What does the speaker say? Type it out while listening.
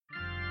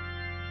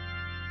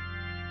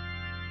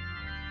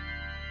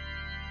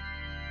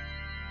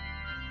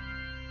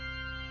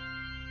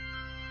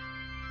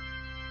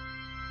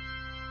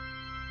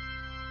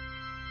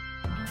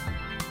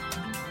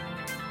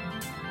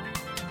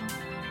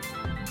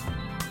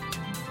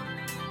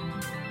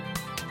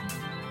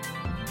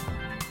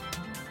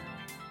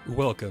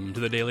Welcome to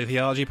the Daily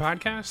Theology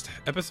Podcast,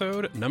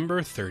 episode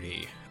number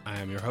 30. I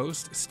am your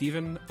host,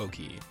 Stephen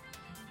Oakey.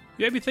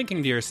 You may be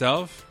thinking to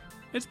yourself,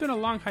 it's been a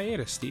long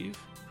hiatus, Steve.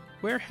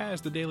 Where has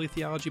the Daily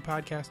Theology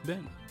Podcast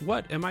been?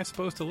 What am I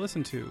supposed to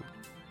listen to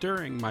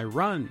during my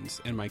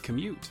runs and my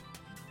commute?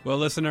 Well,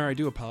 listener, I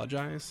do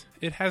apologize.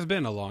 It has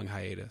been a long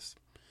hiatus.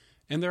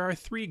 And there are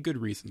three good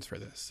reasons for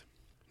this.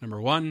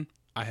 Number one,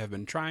 I have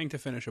been trying to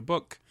finish a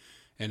book,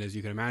 and as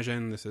you can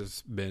imagine, this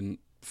has been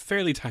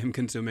fairly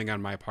time-consuming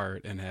on my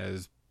part and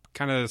has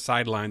kind of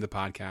sidelined the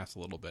podcast a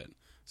little bit.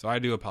 So I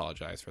do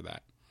apologize for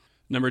that.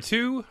 Number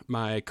two,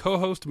 my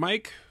co-host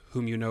Mike,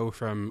 whom you know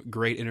from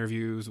great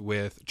interviews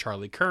with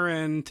Charlie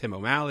Curran, Tim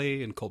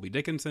O'Malley, and Colby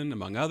Dickinson,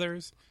 among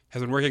others,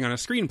 has been working on a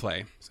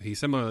screenplay, so he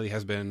similarly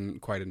has been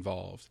quite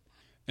involved.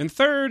 And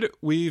third,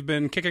 we've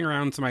been kicking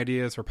around some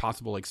ideas for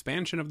possible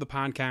expansion of the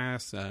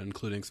podcast,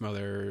 including some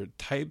other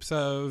types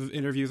of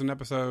interviews and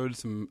episodes,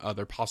 some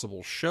other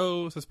possible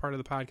shows as part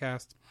of the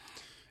podcast.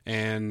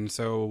 And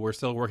so we're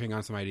still working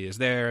on some ideas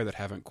there that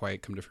haven't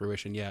quite come to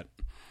fruition yet.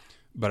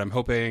 But I'm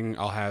hoping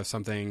I'll have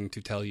something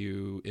to tell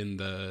you in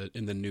the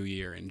new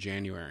year, in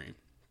January.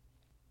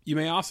 You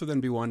may also then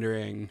be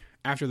wondering,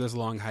 after this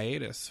long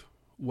hiatus,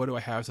 what do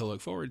I have to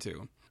look forward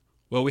to?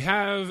 Well, we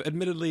have,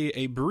 admittedly,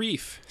 a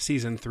brief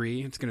Season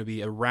 3. It's going to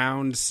be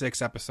around 6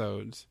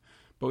 episodes.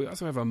 But we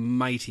also have a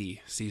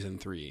mighty Season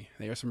 3.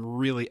 There are some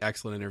really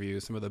excellent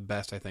interviews, some of the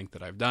best, I think,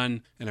 that I've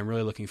done. And I'm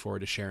really looking forward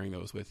to sharing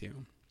those with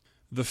you.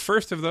 The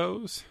first of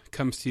those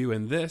comes to you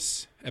in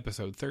this,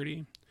 episode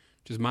 30,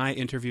 which is my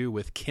interview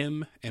with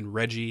Kim and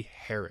Reggie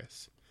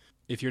Harris.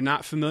 If you're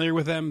not familiar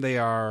with them, they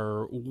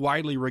are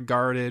widely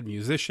regarded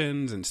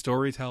musicians and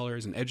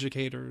storytellers and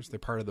educators. They're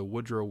part of the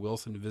Woodrow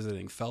Wilson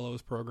Visiting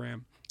Fellows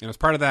program. And as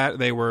part of that,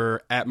 they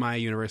were at my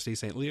University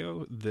St.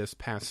 Leo this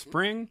past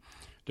spring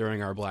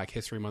during our Black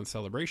History Month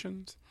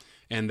celebrations.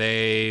 And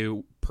they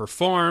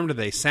performed,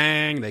 they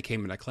sang, they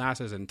came into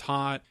classes and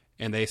taught.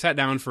 And they sat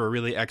down for a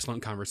really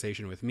excellent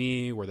conversation with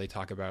me where they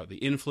talk about the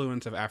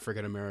influence of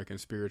African-American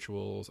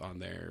spirituals on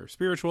their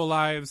spiritual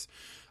lives,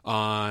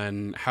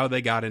 on how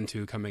they got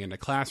into coming into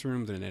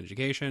classrooms and in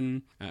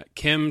education.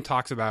 Kim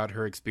talks about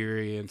her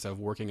experience of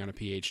working on a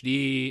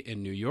PhD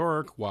in New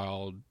York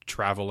while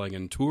traveling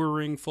and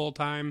touring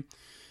full-time,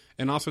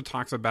 and also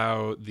talks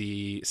about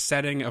the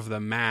setting of the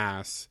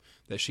Mass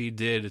that she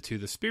did to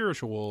the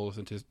spirituals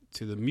and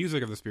to the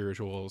music of the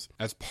spirituals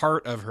as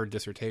part of her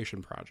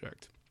dissertation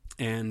project.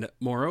 And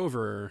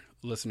moreover,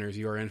 listeners,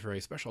 you are in for a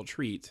special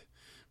treat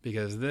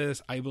because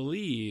this, I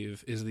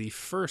believe, is the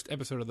first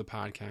episode of the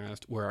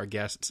podcast where our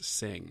guests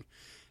sing.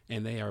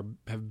 And they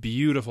have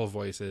beautiful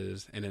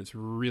voices, and it's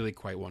really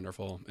quite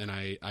wonderful. And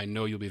I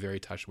know you'll be very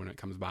touched when it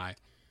comes by.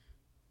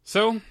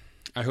 So,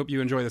 I hope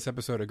you enjoy this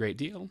episode a great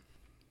deal.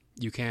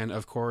 You can,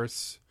 of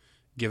course,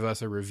 give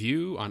us a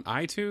review on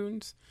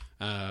iTunes.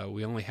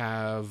 We only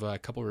have a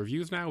couple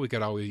reviews now. We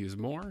could always use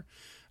more.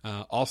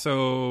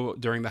 Also,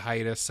 during the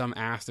hiatus, some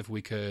asked if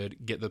we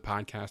could get the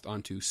podcast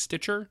onto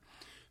Stitcher.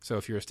 So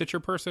if you're a Stitcher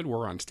person,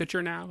 we're on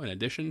Stitcher now in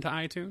addition to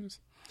iTunes.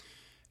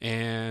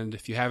 And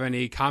if you have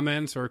any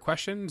comments or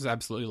questions,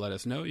 absolutely let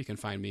us know. You can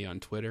find me on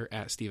Twitter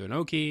at Stephen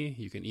Oakey.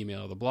 You can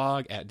email the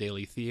blog at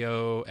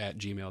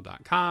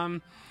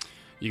dailytheo@gmail.com.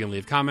 You can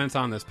leave comments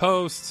on this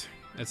post,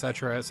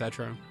 etc.,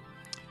 etc.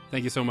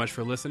 Thank you so much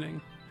for listening.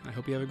 I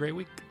hope you have a great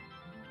week.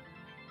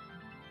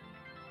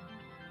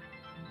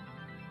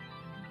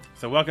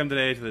 So welcome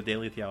today to the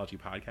Daily Theology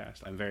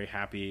Podcast. I'm very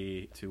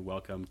happy to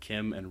welcome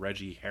Kim and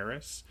Reggie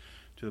Harris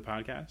to the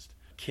podcast.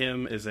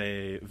 Kim is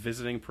a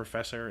visiting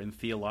professor in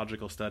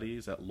theological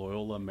studies at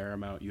Loyola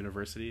Marymount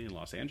University in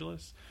Los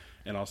Angeles,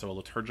 and also a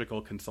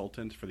liturgical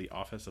consultant for the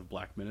Office of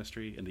Black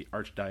Ministry in the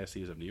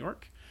Archdiocese of New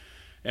York.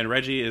 And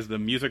Reggie is the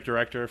music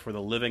director for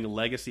the Living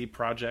Legacy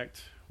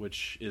Project,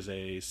 which is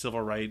a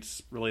civil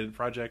rights-related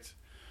project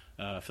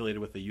affiliated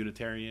with the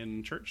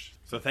Unitarian Church.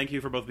 So thank you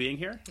for both being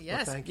here.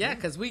 Yes, well, yeah,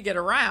 because we get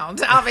around,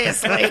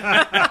 obviously.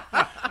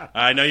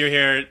 I know you're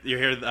here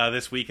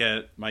this week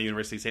at my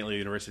university, St. Leo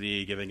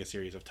University, giving a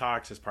series of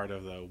talks as part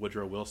of the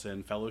Woodrow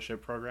Wilson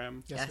Fellowship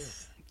Program.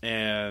 Yes.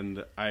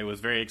 And I was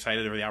very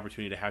excited for the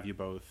opportunity to have you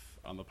both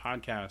on the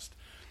podcast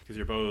because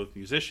you're both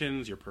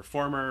musicians, you're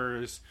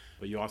performers,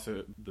 but you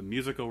also, the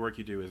musical work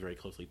you do is very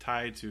closely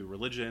tied to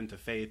religion, to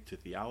faith, to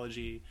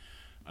theology.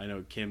 I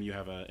know, Kim, you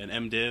have an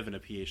MDiv and a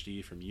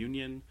PhD from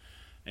Union,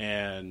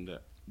 and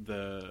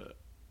the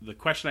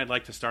question I'd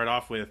like to start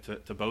off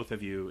with to both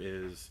of you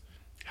is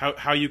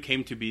how you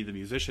came to be the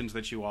musicians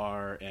that you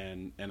are,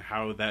 and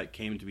how that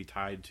came to be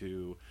tied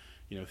to,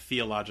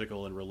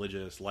 theological and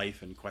religious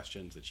life and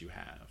questions that you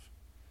have.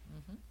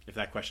 Mm-hmm. If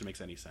that question makes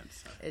any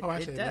sense. Actually, it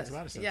makes does. a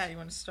lot of sense. Yeah, you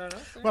want to start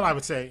off there? Well, I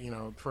would say,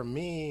 for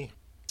me,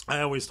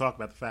 I always talk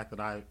about the fact that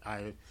I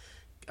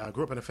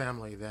grew up in a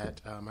family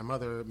that my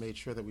mother made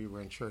sure that we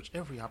were in church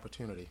every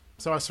opportunity.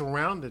 So I was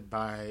surrounded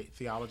by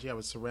theology. I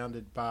was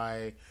surrounded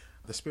by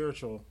the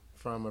spiritual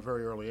from a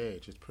very early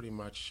age. It's pretty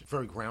much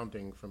very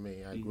grounding for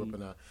me. I grew up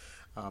in a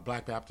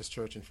Black Baptist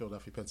church in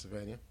Philadelphia,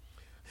 Pennsylvania.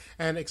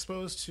 and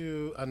exposed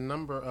to a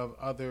number of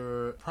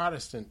other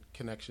Protestant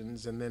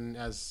connections. And then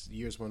as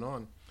years went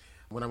on,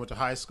 when I went to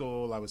high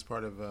school, I was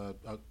part of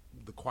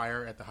the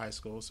choir at the high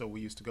school. So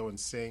we used to go and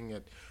sing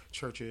at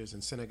churches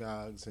and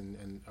synagogues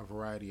and a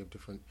variety of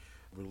different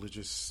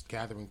religious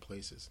gathering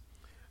places.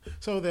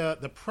 So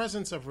the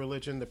presence of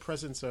religion, the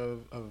presence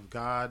of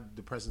God,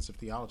 the presence of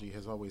theology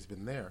has always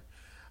been there.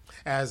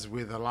 As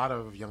with a lot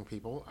of young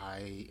people,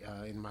 I,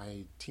 in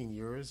my teen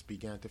years,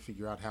 began to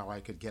figure out how I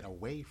could get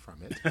away from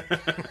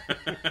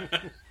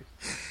it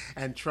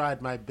and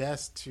tried my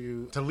best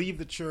to leave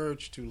the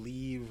church, to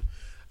leave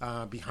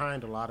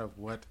behind a lot of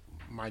what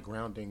my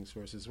grounding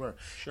sources were.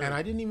 Sure. And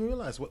I didn't even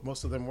realize what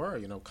most of them were,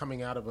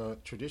 coming out of a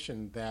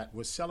tradition that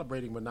was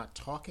celebrating but not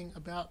talking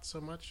about so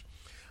much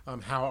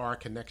how our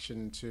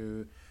connection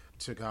to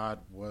God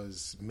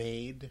was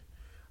made.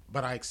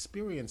 But I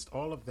experienced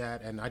all of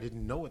that, and I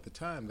didn't know at the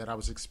time that I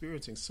was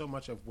experiencing so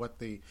much of what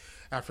the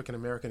African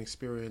American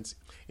experience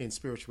in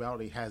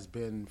spirituality has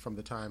been from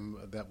the time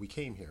that we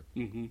came here.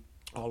 Mm-hmm.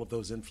 All of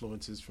those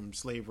influences from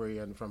slavery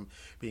and from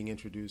being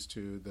introduced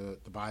to the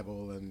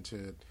Bible and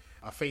to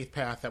a faith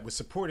path that was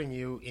supporting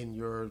you in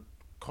your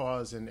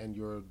cause and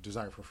your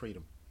desire for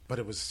freedom. But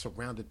it was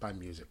surrounded by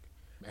music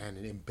and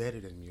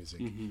embedded in music,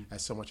 mm-hmm.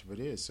 as so much of it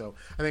is. So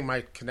I think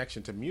my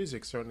connection to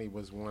music certainly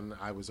was one.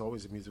 I was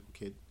always a musical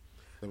kid.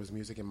 There was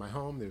music in my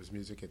home, there was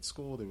music at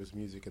school, there was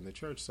music in the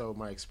church. So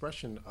my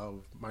expression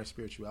of my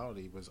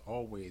spirituality was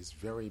always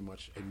very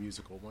much a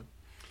musical one.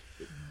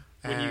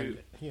 I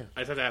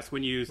just have to ask,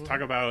 when you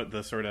talk about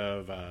the sort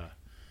of,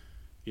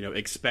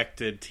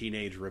 expected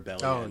teenage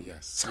rebellion. Oh,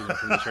 yes. From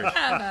the church.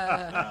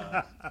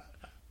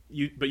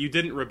 But you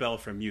didn't rebel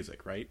from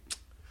music, right?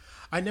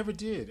 I never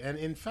did. And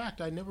in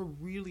fact, I never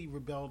really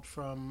rebelled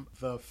from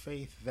the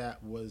faith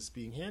that was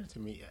being handed to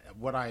me.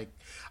 What I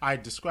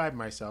describe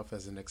myself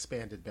as an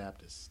expanded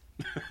Baptist.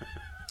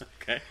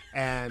 Okay.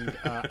 And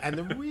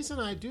the reason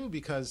I do,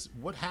 because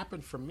what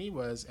happened for me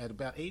was at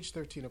about age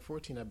 13 or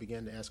 14, I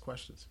began to ask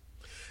questions.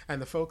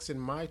 And the folks in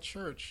my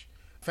church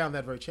found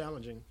that very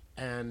challenging.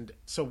 And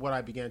so what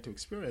I began to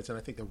experience, and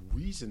I think the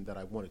reason that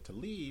I wanted to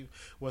leave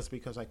was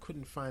because I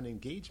couldn't find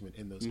engagement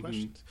in those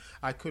questions.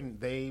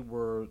 They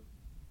were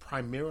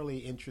primarily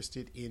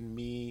interested in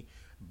me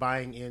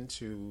buying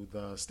into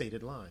the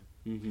stated line.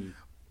 Mm-hmm.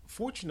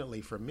 Fortunately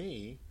for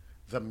me,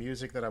 the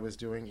music that I was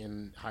doing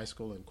in high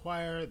school and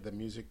choir, the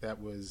music that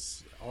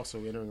was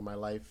also entering my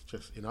life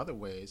just in other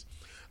ways,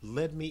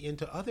 led me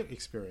into other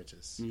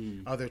experiences,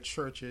 other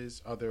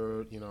churches,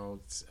 other,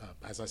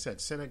 as I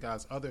said,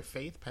 synagogues, other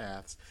faith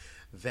paths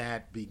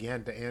that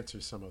began to answer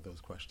some of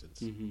those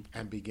questions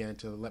and began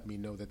to let me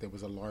know that there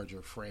was a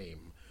larger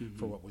frame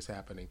for what was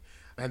happening.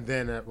 And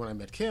then when I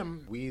met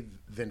Kim, we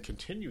then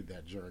continued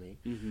that journey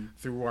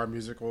through our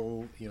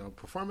musical,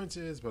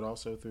 performances, but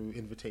also through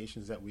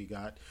invitations that we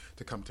got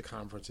to come to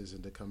conferences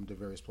and to come to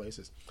various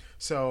places.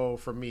 So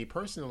for me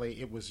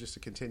personally, it was just a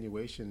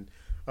continuation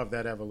of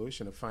that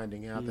evolution of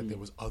finding out that there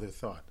was other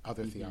thought,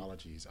 other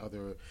theologies,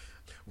 other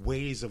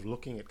ways of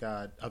looking at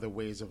God, other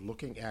ways of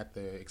looking at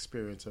the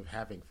experience of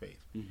having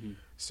faith.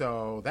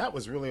 So that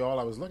was really all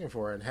I was looking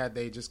for. And had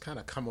they just kind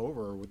of come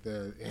over with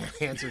the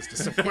answers to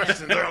some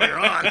questions earlier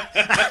on.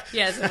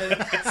 Yes, it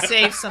would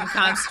save some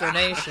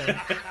consternation,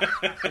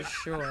 for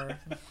sure.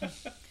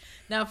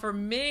 Now, for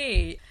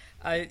me,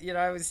 I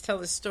always tell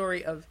the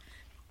story of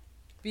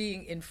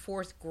being in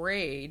fourth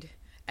grade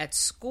at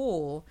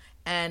school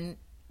and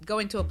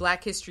going to a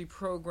Black History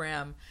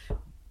program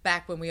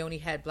back when we only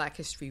had Black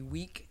History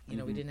Week. We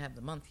didn't have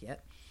the month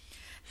yet.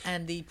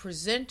 And the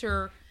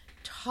presenter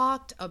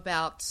talked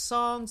about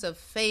songs of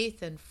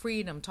faith and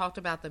freedom, talked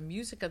about the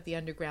music of the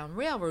Underground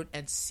Railroad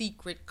and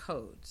secret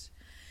codes.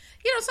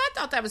 So I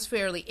thought that was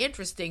fairly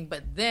interesting,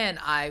 but then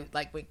I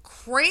went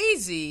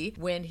crazy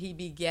when he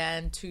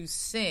began to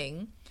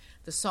sing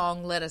the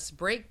song Let Us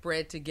Break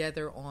Bread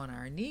Together on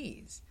Our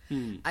Knees.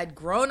 I'd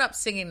grown up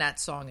singing that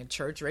song in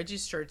church.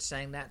 Reggie's church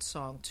sang that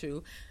song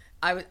too.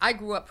 I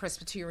grew up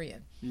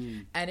Presbyterian,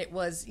 and it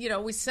was,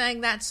 we sang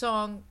that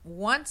song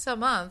once a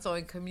month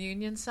on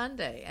Communion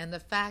Sunday, and the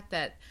fact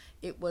that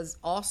it was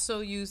also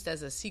used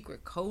as a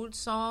secret code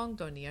song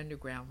during the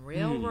Underground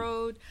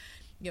Railroad,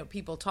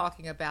 people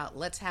talking about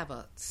let's have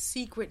a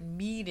secret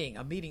meeting,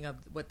 a meeting of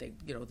what they,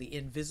 the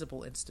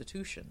invisible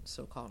institution,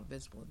 so-called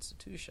invisible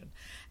institution,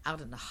 out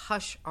in the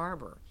Hush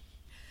Arbor.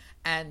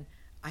 And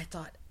I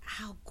thought,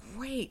 how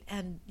great.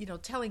 And,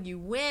 telling you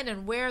when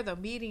and where the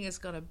meeting is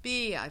going to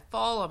be. I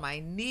fall on my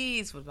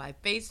knees with my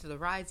face to the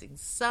rising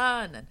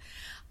sun. And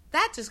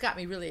that just got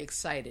me really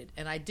excited.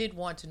 And I did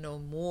want to know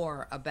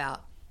more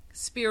about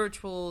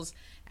spirituals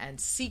and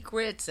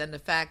secrets and the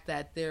fact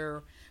that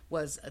there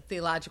was a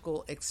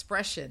theological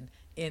expression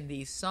in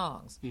these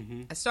songs.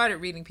 I started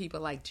reading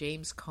people like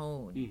James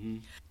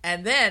Cone.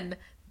 And then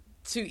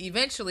to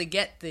eventually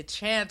get the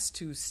chance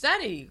to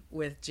study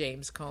with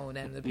James Cone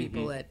and the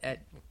people at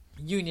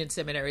Union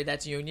Seminary.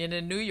 That's Union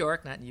in New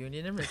York, not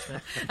Union in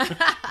Richmond.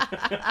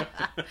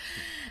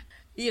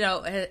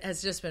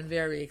 has just been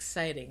very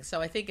exciting.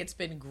 So I think it's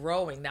been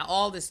growing. Now,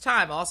 all this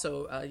time,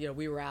 also,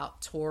 we were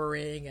out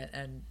touring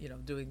and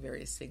doing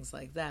various things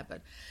like that.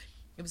 But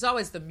it was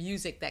always the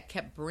music that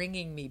kept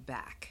bringing me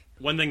back.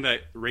 One thing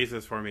that raised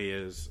this for me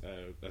is,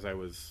 as I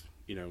was,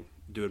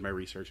 doing my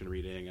research and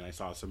reading, and I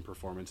saw some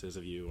performances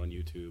of you on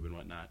YouTube and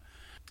whatnot,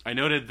 I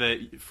noted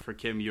that for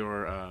Kim,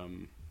 your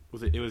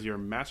it was your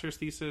master's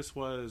thesis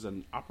was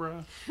an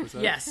opera? Was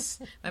that...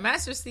 Yes. My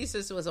master's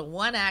thesis was a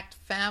one-act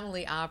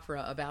family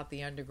opera about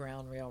the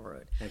Underground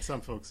Railroad. And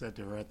some folks said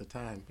to her at the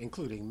time,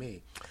 including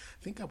me, I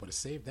think I would have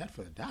saved that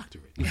for the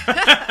doctorate.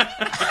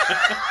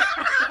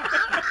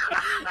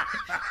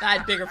 I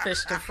had bigger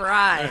fish to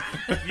fry.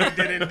 You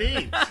did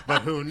indeed.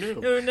 But who knew?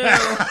 Who knew?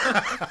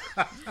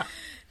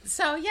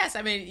 So, yes,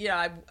 I mean,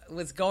 I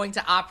was going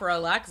to opera a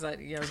lot because I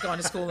was going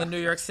to school in New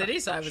York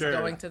City, so I was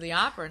going to the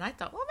opera, and I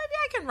thought, well, maybe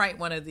I can write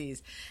one of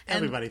these. And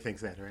everybody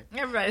thinks that, right?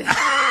 Everybody.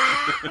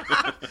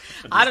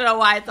 I don't know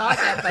why I thought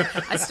that,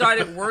 but I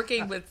started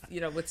working with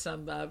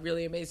some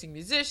really amazing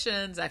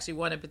musicians, actually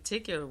one in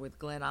particular with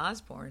Glenn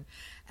Osborne,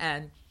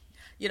 and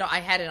I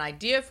had an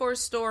idea for a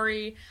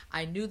story.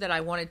 I knew that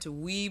I wanted to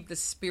weave the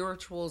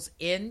spirituals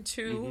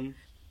into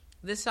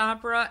this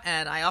opera,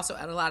 and I also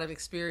had a lot of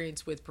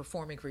experience with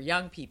performing for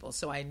young people,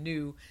 so I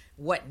knew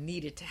what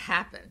needed to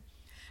happen. And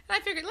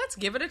I figured, let's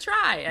give it a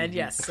try. And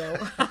yes, so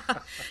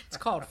it's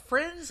called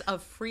Friends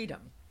of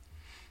Freedom.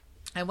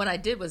 And what I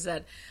did was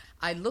that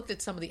I looked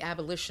at some of the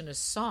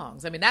abolitionist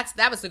songs. I mean,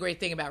 that was the great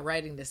thing about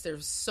writing this.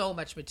 There's so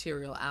much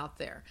material out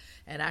there,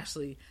 and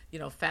actually,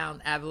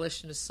 found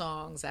abolitionist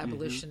songs,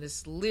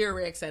 abolitionist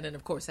lyrics, and then,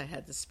 of course, I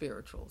had the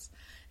spirituals.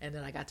 And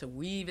then I got to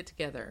weave it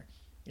together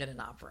in an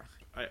opera.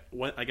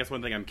 I guess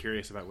one thing I'm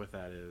curious about with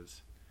that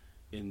is,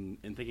 in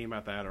thinking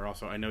about that, or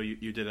also I know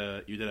you did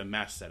a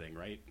mass setting,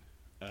 right?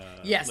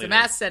 Yes, later. The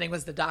mass setting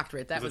was the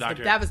doctorate. That was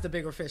the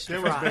bigger fish to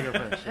fry. It was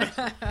bigger fish.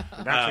 Yes.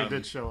 The doctorate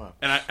did show up,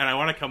 and I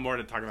want to come more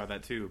to talk about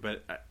that too.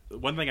 But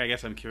one thing I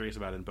guess I'm curious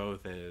about in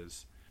both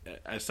is,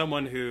 as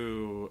someone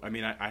who, I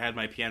mean, I had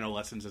my piano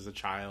lessons as a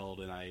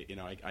child, and I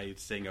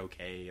sing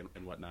okay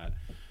and whatnot.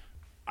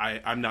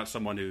 I'm not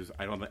someone who's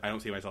I don't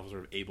see myself as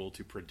sort of able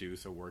to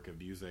produce a work of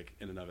music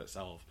in and of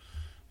itself.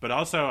 But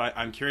also,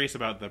 I'm curious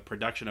about the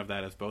production of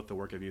that as both the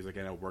work of music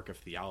and a work of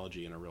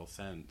theology in a real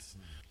sense.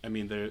 I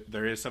mean,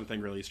 there is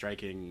something really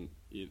striking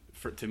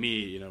to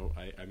me.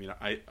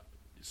 I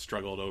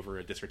struggled over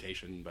a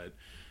dissertation, but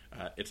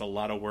it's a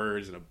lot of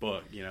words in a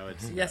book.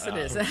 Yes, it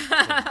is.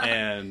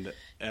 and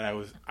I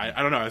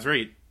don't know. I was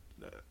very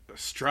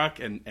struck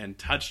and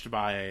touched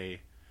by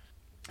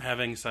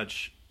having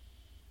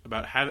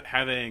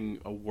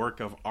having a work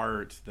of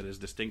art that is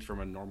distinct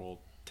from a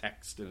normal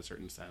text in a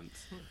certain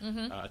sense,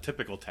 a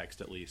typical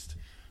text at least,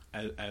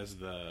 as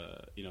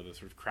the the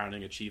sort of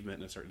crowning achievement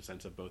in a certain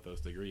sense of both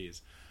those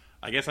degrees.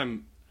 I guess I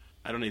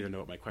don't even know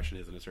what my question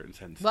is in a certain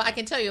sense. Well, I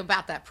can tell you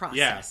about that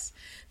process,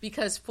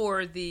 because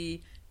for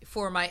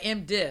my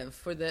MDiv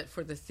for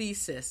the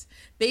thesis,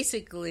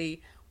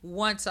 basically,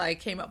 once I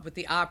came up with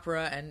the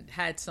opera and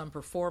had some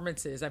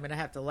performances, I mean, I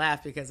have to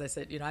laugh because I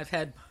said, I've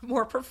had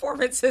more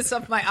performances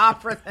of my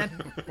opera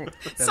than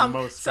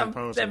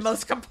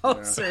most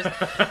composers.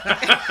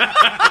 Yeah.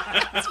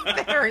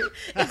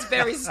 It's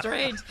very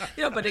strange,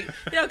 but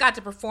got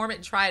to perform it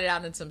and try it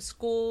out in some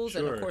schools.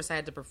 Sure. And of course I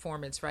had to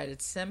performance right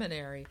at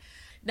seminary.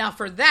 Now,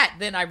 for that,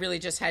 then I really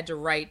just had to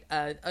write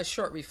a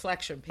short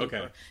reflection paper.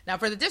 Okay. Now,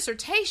 for the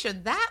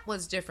dissertation, that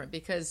was different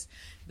because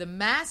the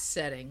mass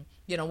setting,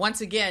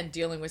 once again,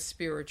 dealing with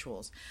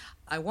spirituals,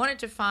 I wanted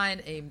to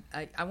find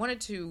I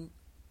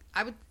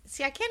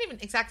can't even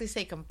exactly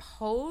say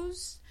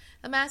compose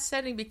a mass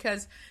setting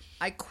because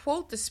I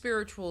quote the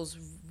spirituals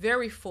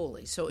very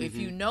fully. So if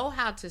you know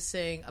how to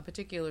sing a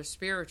particular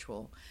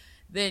spiritual,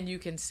 then you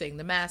can sing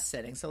the mass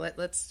setting. So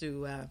let's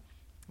do,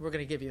 we're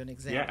going to give you an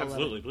example. Yeah,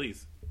 absolutely,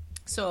 please.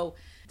 So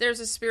there's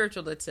a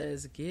spiritual that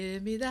says,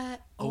 give me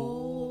that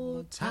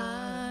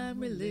old-time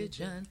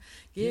religion.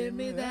 Give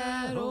me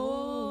that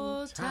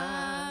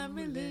old-time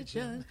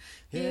religion.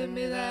 Give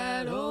me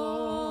that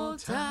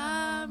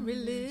old-time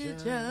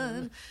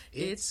religion.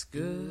 It's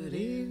good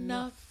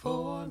enough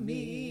for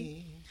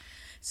me.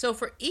 So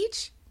for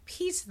each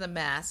piece of the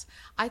Mass,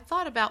 I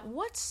thought about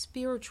what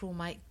spiritual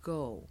might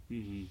go.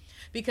 Mm-hmm.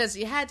 Because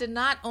you had to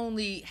not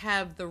only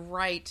have the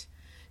right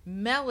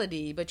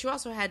melody, but you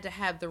also had to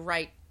have the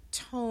right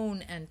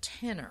tone and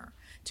tenor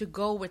to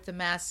go with the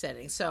Mass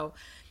setting. So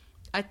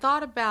I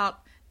thought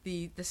about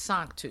the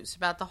Sanctus,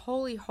 about the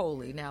Holy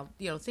Holy. Now,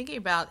 thinking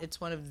about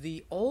it's one of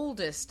the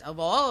oldest of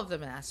all of the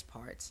Mass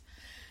parts.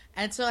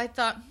 And so I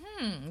thought,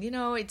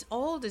 it's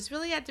old. It's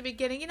really at the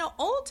beginning.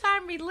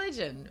 Old-time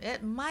religion.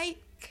 It might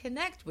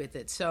connect with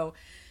it. So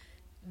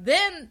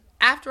then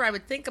after I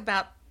would think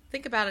about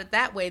it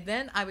that way,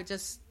 then I would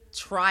just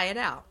try it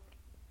out.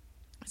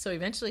 So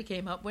eventually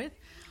came up with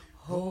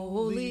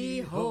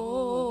Holy,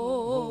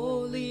 holy,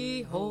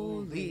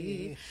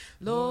 holy,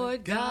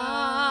 Lord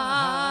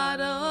God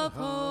of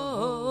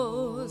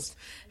hosts,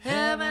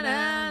 heaven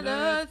and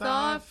earth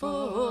are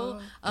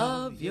full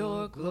of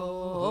your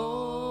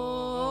glory.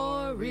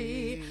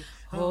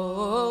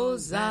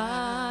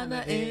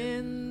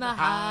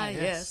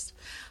 highest.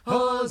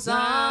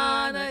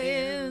 Hosanna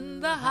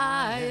in the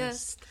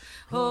highest.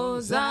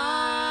 Hosanna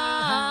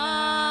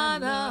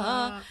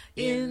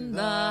in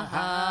the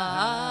highest.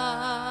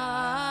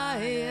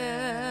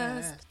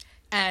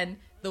 And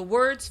the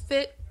words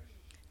fit,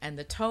 and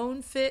the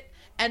tone fit,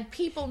 and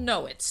people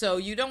know it. So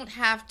you don't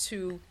have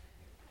to,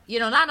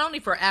 not only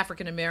for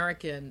African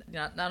American,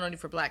 not only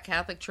for Black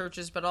Catholic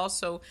churches, but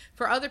also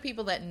for other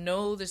people that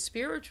know the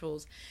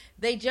spirituals,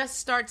 they just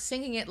start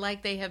singing it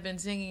like they have been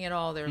singing it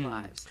all their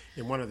lives.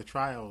 In one of the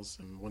trials,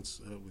 and once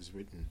it was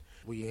written,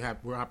 we had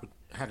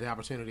the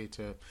opportunity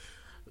to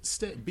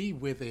be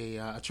with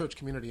a church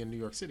community in New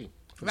York City.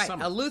 Right,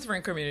 a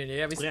Lutheran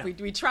community.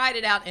 We tried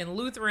it out in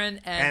Lutheran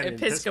and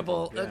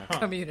Episcopal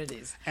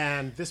communities.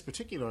 And this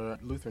particular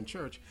Lutheran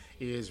church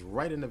is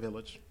right in the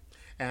village.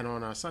 And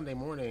on a Sunday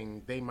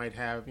morning, they might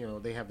have,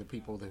 they have the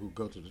people who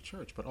go to the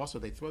church, but also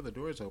they throw the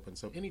doors open.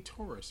 So any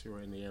tourists who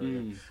are in the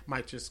area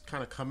might just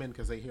kind of come in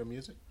because they hear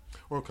music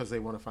or because they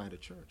want to find a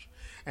church.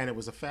 And it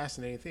was a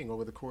fascinating thing.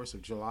 Over the course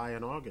of July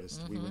and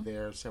August, we were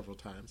there several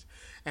times.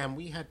 And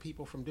we had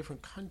people from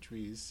different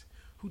countries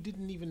who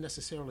didn't even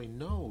necessarily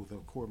know the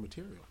core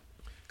material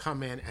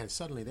come in, and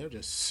suddenly they're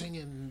just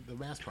singing the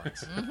mass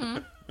parts.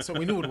 So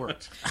we knew it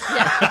worked.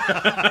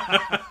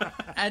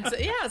 And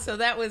so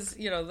that was,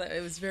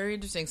 it was very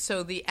interesting.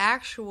 So the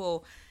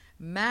actual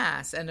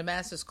mass, and the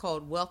mass is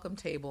called Welcome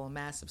Table, a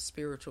Mass of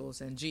Spirituals,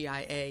 and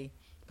GIA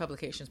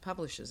Publications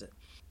publishes it.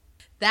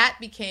 That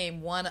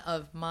became one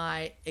of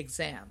my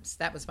exams.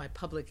 That was my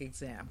public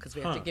exam, because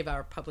we have to give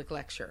our public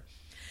lecture.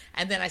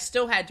 And then I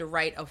still had to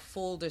write a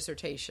full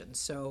dissertation.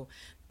 So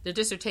the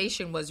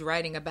dissertation was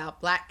writing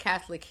about Black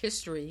Catholic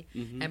history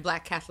and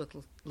Black Catholic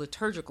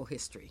liturgical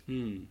history.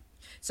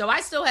 So I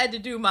still had to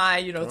do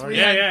my, 300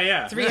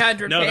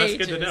 pages. No, that's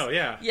good to know,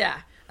 yeah. Yeah.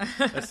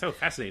 That's so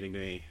fascinating to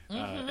me.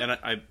 And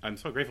I'm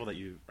so grateful that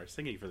you are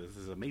singing for this.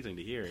 This is amazing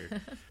to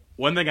hear.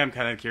 One thing I'm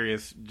kind of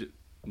curious,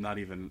 not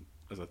even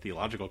as a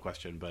theological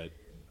question, but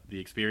the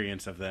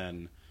experience of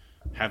then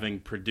having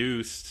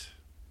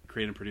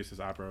created and produced this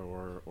opera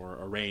or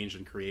arranged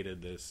and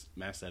created this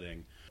mass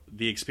setting,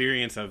 the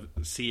experience of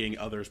seeing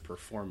others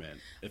perform it,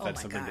 if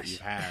that's something that you've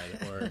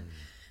had, or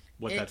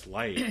what that's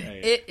like.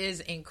 It is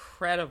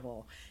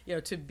incredible,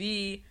 to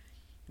be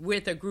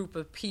with a group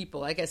of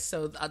people. I guess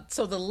so.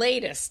 So the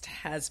latest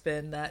has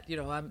been that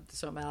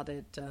I'm out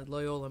at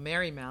Loyola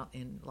Marymount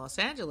in Los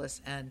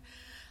Angeles, and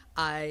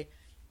I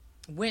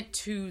went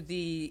to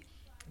the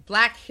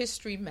Black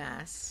History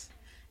Mass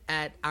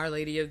at Our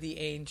Lady of the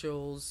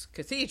Angels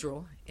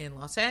Cathedral in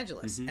Los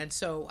Angeles. And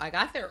so I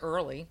got there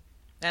early,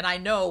 and I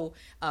know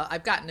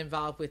I've gotten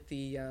involved with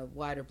the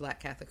wider Black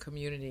Catholic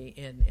community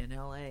in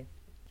L.A.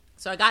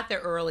 So I got there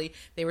early.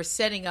 They were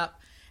setting up,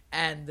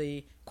 and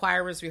the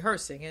choir was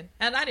rehearsing.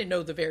 And I didn't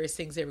know the various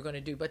things they were going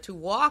to do. But to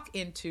walk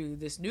into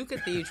this new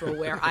cathedral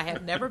where I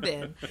have never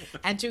been,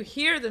 and to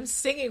hear them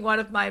singing one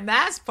of my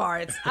mass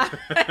parts,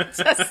 I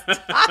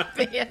just stopped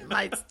me in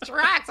my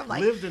tracks. I'm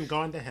like, lived and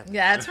gone to heaven.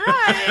 Yeah, that's right.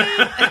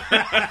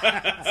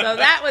 So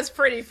that was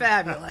pretty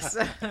fabulous.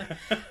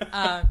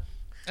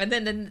 And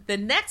then the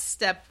next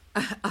step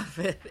of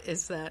it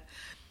is that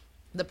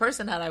the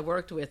person that I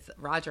worked with,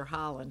 Roger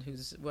Holland,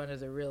 who's one of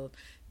the real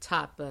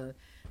top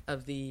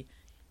of the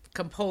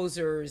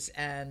composers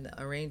and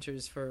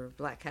arrangers for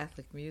Black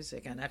Catholic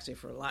music, and actually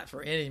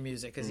for any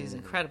music, because he's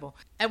incredible.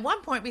 At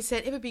one point we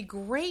said it would be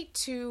great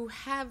to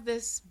have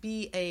this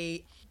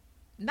be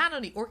not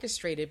only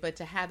orchestrated, but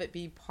to have it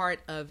be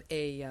part of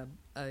a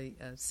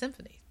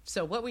symphony.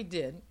 So what we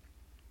did,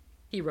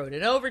 he wrote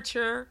an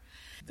overture.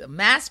 The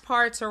mass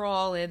parts are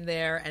all in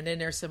there, and then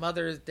there's some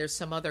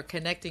other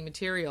connecting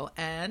material,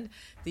 and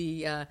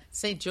the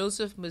St.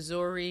 Joseph,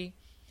 Missouri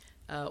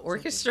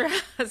Orchestra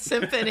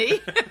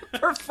Symphony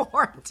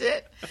performed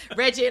it.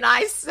 Reggie and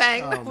I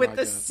sang with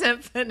the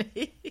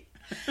symphony,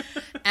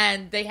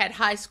 and they had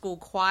high school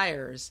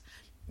choirs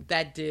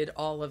that did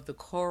all of the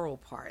choral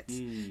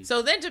parts.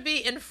 So then to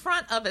be in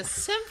front of a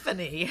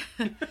symphony,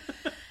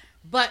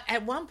 but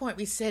at one point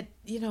we said,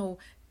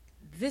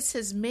 this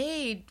is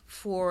made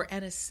for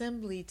an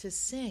assembly to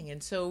sing.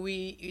 And so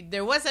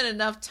there wasn't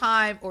enough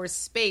time or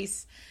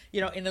space,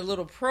 in the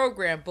little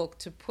program book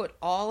to put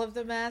all of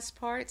the mass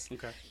parts.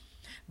 Okay.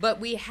 But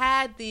we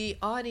had the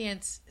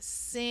audience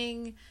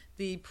sing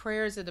the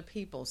prayers of the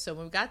people. So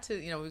when we got to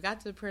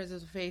the prayers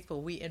of the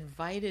faithful, we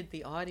invited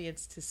the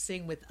audience to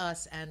sing with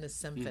us and the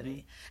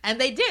symphony.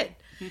 And they did.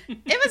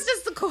 It was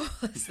just the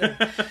coolest thing.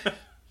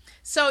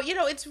 So,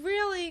 it's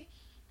really,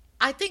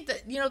 I think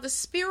that, the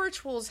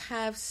spirituals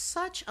have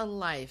such a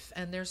life,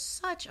 and they're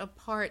such a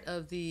part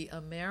of the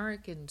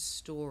American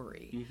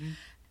story.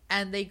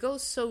 And they go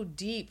so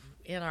deep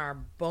in our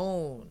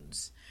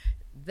bones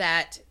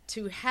that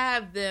to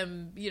have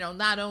them,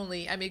 not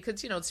only,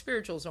 because,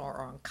 spirituals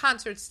are on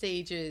concert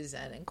stages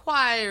and in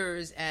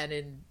choirs and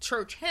in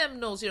church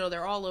hymnals,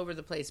 they're all over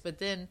the place. But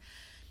then,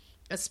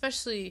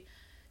 especially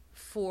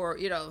for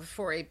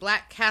a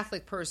Black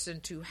Catholic person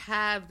to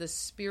have the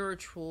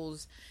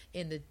spirituals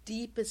in the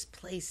deepest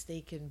place they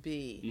can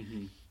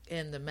be,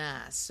 in the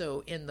Mass.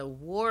 So in the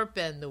warp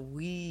and the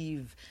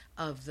weave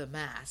of the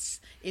Mass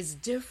is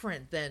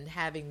different than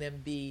having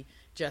them be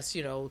just,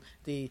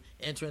 the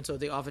entrance or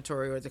the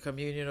offertory or the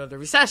communion or the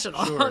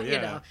recessional, Sure,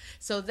 yeah.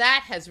 So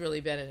that has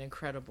really been an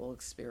incredible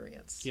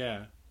experience.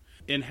 Yeah.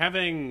 In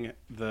having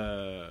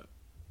the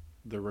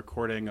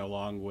recording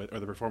along with, or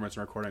the performance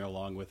and recording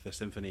along with the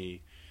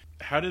symphony,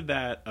 how did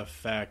that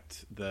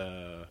affect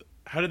the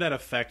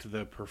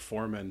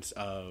performance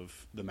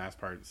of the Mass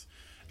parts?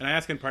 And I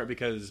ask in part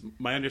because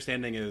my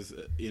understanding is,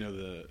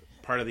 the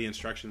part of the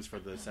instructions for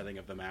the setting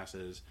of the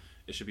Masses,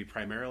 it should be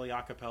primarily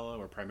a cappella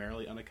or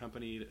primarily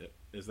unaccompanied.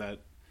 Is that...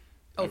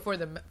 for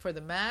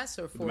the Mass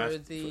or for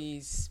the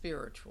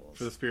spirituals?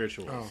 For the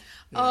spirituals.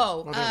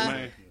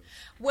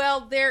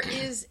 Well,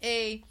 there's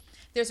a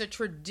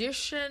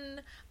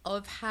tradition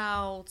of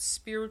how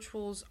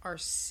spirituals are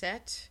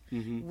set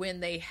when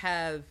they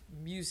have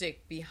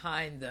music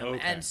behind them. Okay,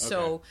 and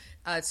so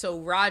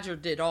Roger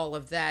did all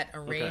of that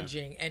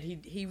arranging, and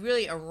he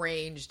really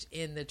arranged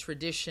in the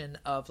tradition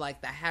of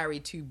like the Harry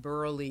Two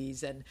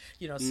Burleys and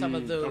some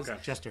of those. Okay.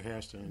 Chester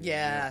Hairston.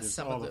 Yeah,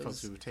 some all of the those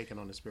folks who have taken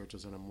on the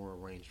spirituals in a more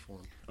arranged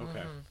form.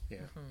 Okay. Yeah,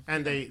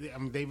 and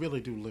they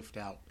really do lift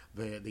out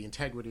the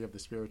integrity of the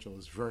spiritual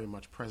is very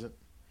much present.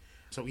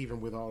 So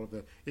even with all of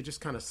it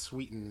just kind of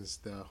sweetens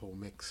the whole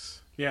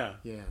mix. Yeah.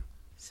 Yeah.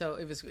 So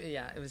it was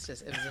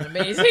an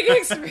amazing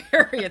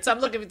experience. I'm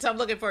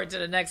looking forward to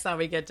the next time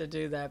we get to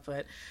do that.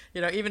 But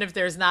even if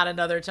there's not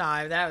another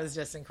time, that was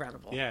just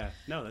incredible. Yeah.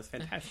 No, that's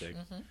fantastic.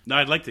 No,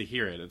 I'd like to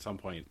hear it at some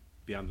point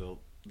beyond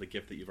the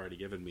gift that you've already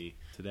given me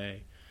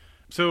today.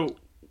 So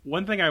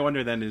one thing I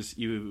wonder then is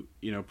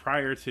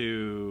prior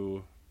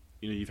to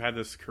you've had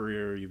this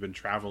career, you've been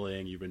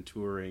traveling, you've been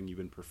touring, you've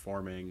been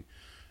performing.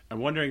 I'm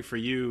wondering for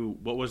you,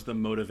 what was the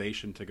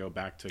motivation to go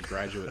back to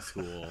graduate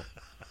school,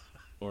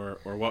 or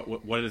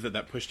what is it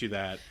that pushed you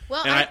that?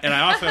 Well,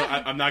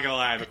 I'm not gonna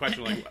lie, I have a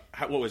question like,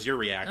 what was your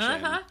reaction?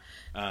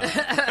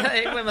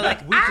 Women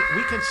like, we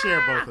can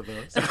share both of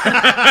those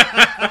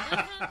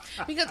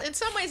because in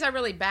some ways I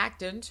really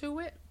backed into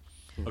it.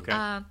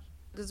 Okay.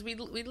 Because we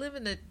live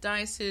in the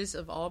Diocese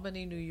of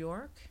Albany, New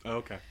York. Oh,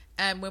 okay.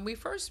 And when we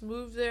first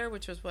moved there,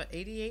 which was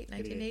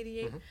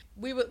 1988, Mm-hmm.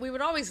 we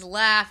would always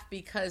laugh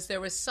because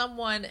there was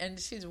someone, and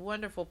she's a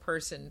wonderful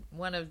person,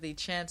 one of the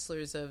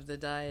chancellors of the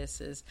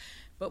diocese,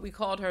 but we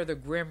called her the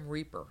Grim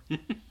Reaper.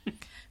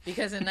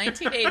 Because in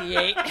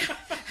 1988,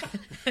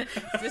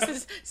 this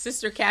is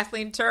Sister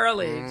Kathleen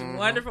Turley, a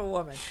wonderful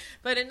woman.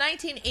 But in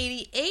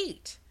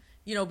 1988,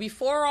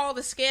 before all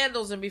the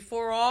scandals and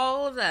before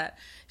all of that,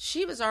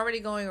 she was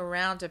already going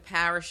around to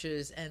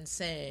parishes and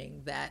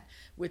saying that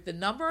with the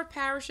number of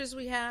parishes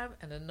we have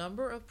and the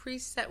number of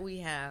priests that we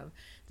have,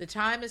 the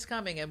time is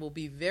coming and will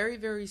be very,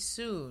 very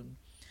soon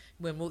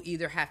when we'll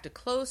either have to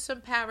close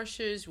some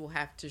parishes, we'll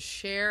have to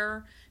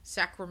share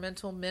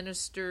sacramental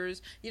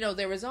ministers.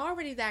 There was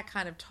already that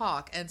kind of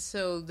talk. And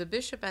so the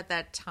bishop at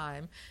that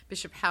time,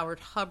 Bishop Howard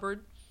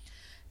Hubbard,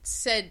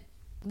 said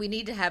we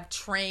need to have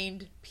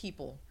trained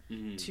people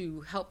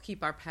to help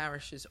keep our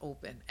parishes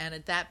open. And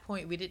at that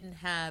point, we didn't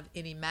have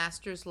any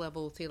master's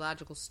level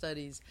theological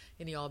studies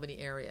in the Albany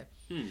area.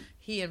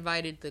 He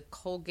invited the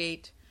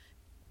Colgate...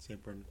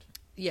 St. Bernard.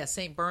 Yeah,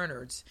 St.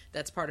 Bernard's.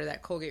 That's part of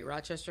that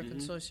Colgate-Rochester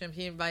consortium.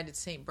 He invited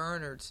St.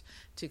 Bernard's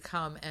to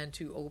come and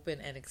to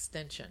open an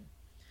extension.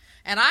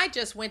 And I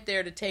just went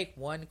there to take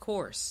one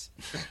course.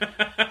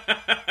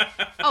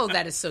 Oh,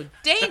 that is so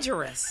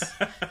dangerous.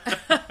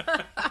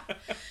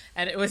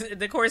 And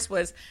the course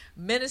was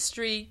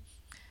Ministry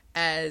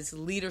as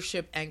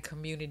Leadership and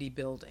Community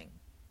Building.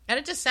 And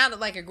it just sounded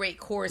like a great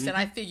course. And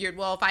I figured,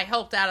 well, if I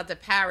helped out at the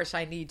parish,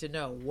 I need to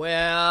know.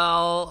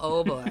 Well,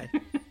 oh boy.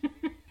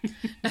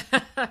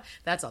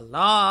 That's a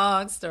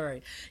long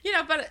story.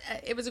 But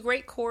it was a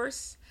great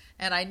course.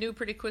 And I knew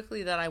pretty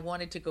quickly that I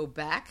wanted to go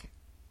back.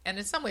 And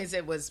in some ways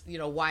it was,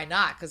 why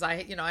not? Because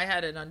I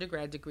had an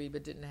undergrad degree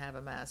but didn't have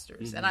a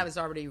master's. And I was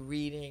already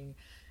reading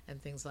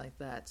and things like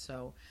that.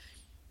 So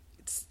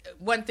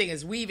one thing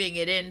is weaving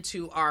it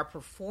into our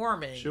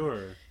performing.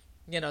 Sure.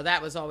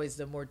 That was always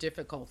the more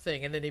difficult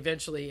thing. And then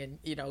eventually,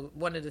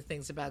 one of the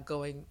things about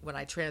going when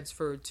I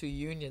transferred to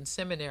Union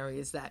Seminary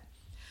is that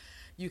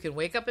you can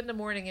wake up in the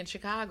morning in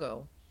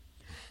Chicago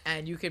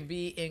and you can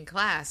be in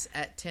class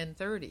at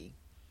 10:30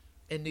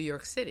 in New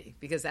York City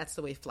because that's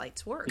the way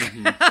flights work.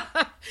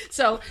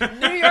 So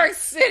New York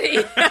City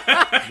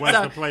was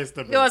the place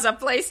to be. It was a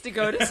place to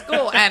go to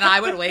school, and I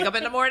would wake up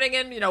in the morning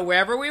and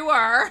wherever we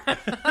were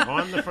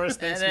on the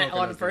first day,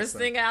 on the first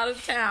thing out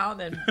of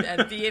town,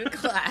 and be in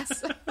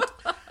class.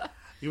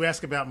 You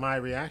ask about my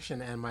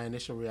reaction, and my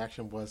initial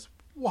reaction was,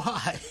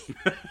 "Why?"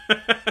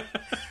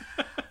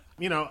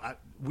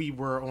 We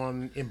were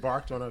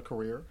embarked on a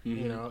career.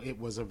 It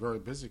was a very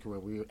busy career.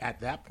 We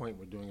at that point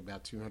were doing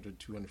about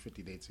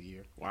 250 dates a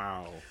year.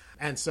 Wow!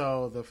 And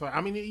so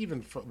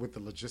with the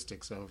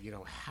logistics of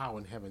how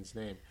in heaven's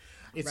name,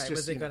 it's right,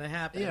 just was it going to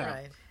happen? Yeah.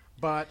 Right.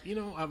 But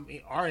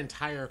our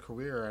entire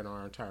career and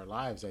our entire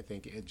lives, I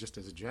think, just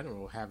as a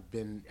general, have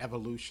been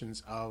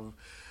evolutions of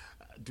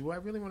do I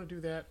really want to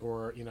do that?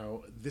 Or,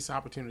 this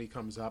opportunity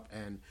comes up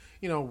and,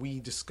 we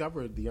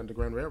discovered the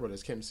Underground Railroad,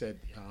 as Kim said,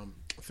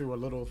 through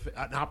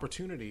an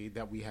opportunity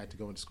that we had to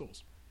go into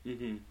schools.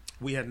 Mm-hmm.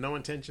 We had no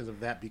intentions of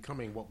that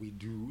becoming what we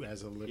do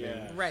as a living.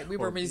 Yeah. Right. We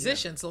were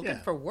musicians looking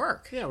for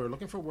work. Yeah, we were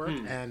looking for work,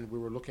 and we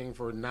were looking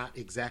for not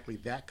exactly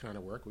that kind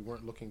of work. We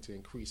weren't looking to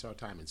increase our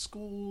time in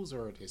schools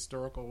or at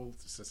historical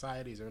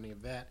societies or any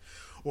of that,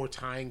 or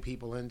tying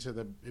people into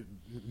the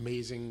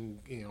amazing,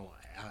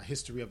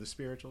 history of the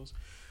spirituals.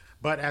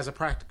 But as a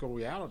practical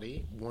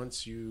reality,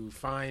 once you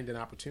find an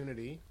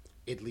opportunity,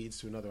 it leads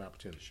to another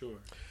opportunity. Sure.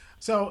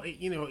 So,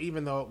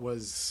 even though it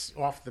was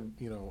off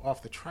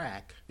the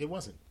track, it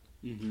wasn't.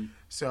 Mm-hmm.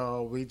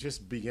 So we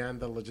just began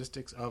the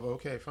logistics of,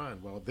 okay,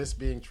 fine. Well, this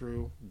being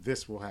true,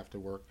 this will have to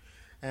work.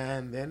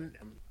 And then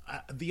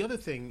the other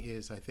thing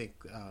is, I think,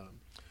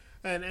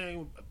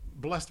 and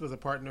blessed with a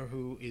partner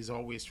who is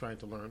always trying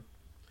to learn.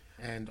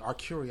 And our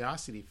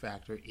curiosity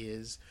factor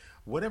is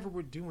whatever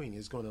we're doing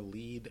is going to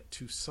lead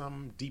to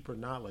some deeper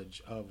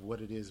knowledge of what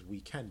it is we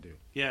can do.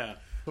 Yeah.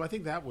 So I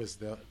think that was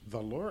the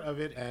lure of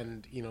it.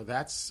 And,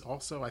 that's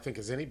also, I think,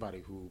 as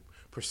anybody who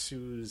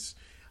pursues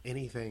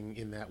anything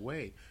in that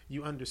way,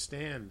 you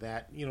understand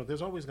that,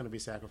 there's always going to be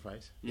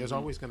sacrifice. Mm-hmm. There's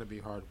always going to be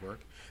hard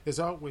work. There's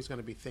always going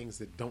to be things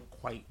that don't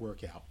quite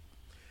work out.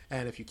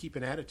 And if you keep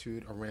an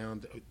attitude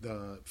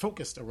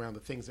focused around the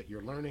things that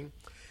you're learning,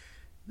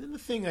 then the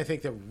thing I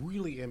think that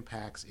really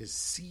impacts is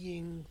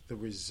seeing the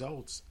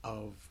results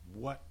of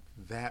what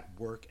that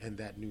work and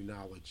that new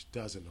knowledge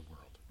does in the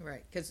world.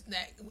 Right. Because,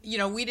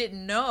 we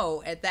didn't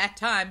know at that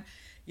time,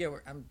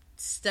 I'm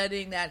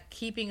studying that,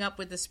 keeping up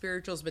with the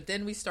spirituals, but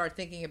then we start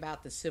thinking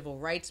about the civil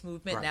rights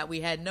movement. Right. Now, we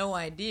had no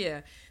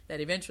idea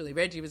that eventually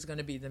Reggie was going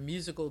to be the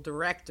musical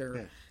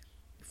director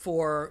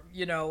for,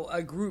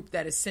 a group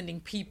that is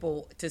sending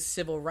people to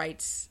civil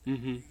rights,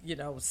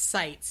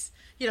 sites.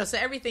 So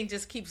everything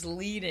just keeps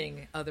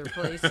leading other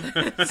places.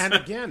 And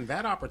again,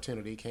 that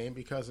opportunity came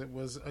because it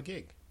was a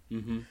gig.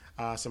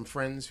 Mm-hmm. Some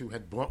friends who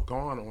had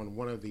gone on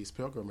one of these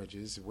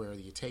pilgrimages where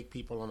you take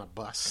people on a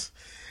bus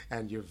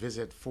and you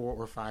visit 4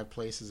 or 5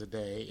 places a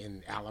day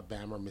in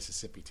Alabama,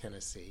 Mississippi,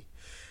 Tennessee.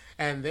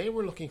 And they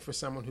were looking for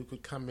someone who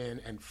could come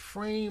in and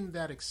frame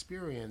that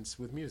experience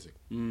with music.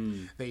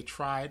 Mm. They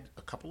tried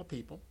a couple of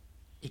people.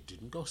 It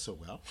didn't go so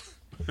well.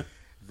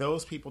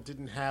 Those people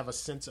didn't have a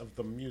sense of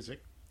the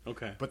music.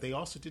 Okay. But they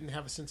also didn't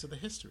have a sense of the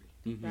history.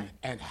 Mm-hmm. Right.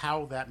 And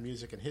how that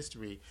music and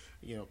history,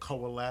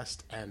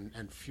 coalesced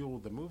and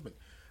fueled the movement.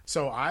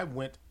 So I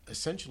went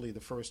essentially the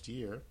first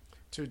year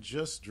to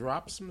just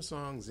drop some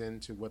songs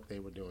into what they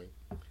were doing.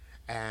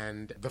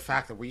 And the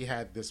fact that we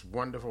had this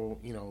wonderful,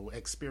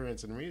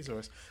 experience and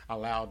resource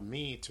allowed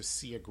me to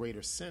see a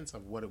greater sense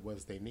of what it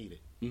was they needed.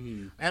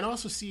 Mm-hmm. And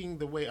also seeing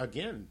the way,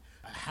 again,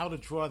 how to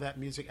draw that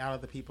music out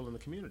of the people in the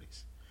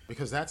communities.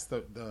 Because that's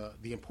the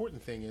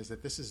important thing is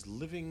that this is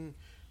living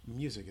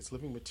music. It's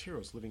living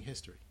material. It's living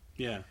history.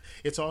 Yeah.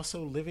 It's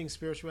also living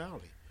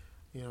spirituality.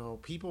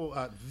 People,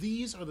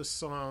 these are the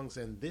songs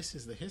and this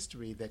is the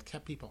history that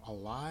kept people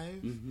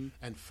alive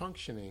and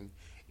functioning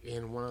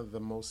in one of the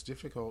most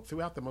difficult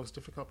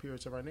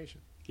periods of our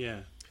nation. Yeah.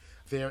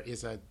 There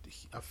is a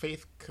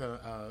faith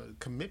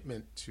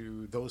commitment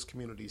to those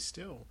communities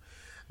still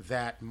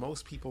that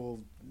most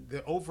people,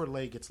 the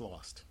overlay gets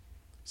lost.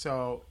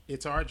 So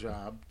it's our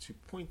job to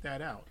point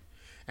that out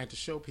and to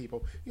show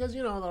people, because,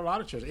 there are a lot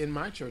of churches. In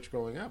my church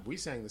growing up, we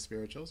sang the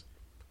spirituals.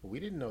 We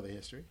didn't know the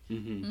history.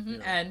 Mm-hmm.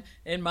 Mm-hmm. And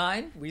in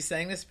mine, we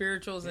sang the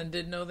spirituals and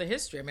didn't know the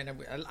history. I mean,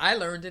 I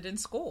learned it in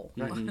school.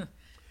 Mm-hmm.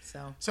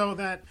 So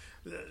that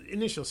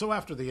so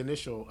after the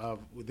initial of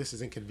this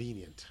is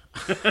inconvenient.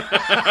 But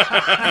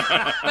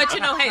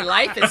hey,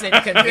 life is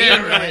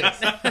inconvenient.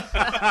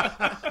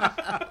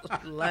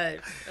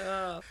 Life.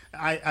 Oh.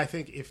 I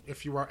think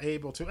if you are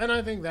able to, and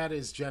I think that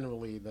is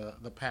generally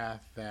the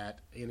path that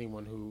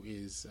anyone who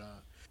is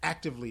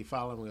actively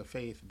following a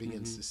faith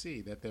begins to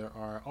see, that there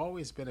are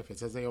always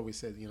benefits. As they always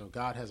said,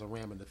 God has a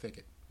ram in the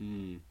thicket.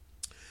 Mm.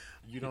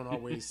 You don't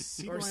always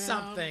see or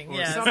something,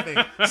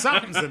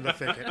 something's in the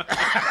thicket,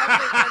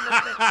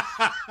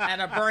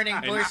 and a burning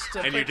bush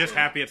and you're just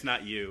happy it's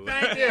not you.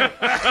 Thank you. And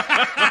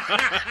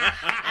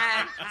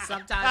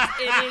sometimes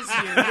it is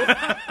you.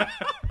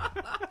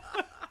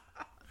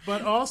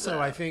 But also,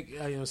 I think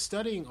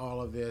studying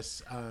all of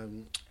this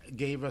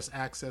gave us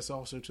access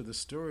also to the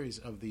stories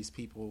of these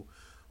people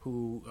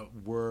who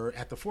were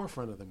at the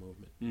forefront of the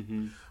movement,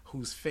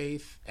 whose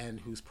faith and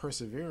whose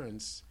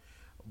perseverance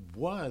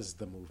was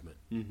the movement.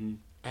 Mm-hmm.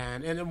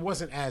 And it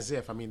wasn't as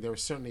if, there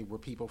certainly were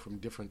people from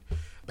different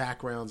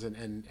backgrounds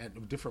and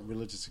different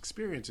religious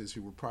experiences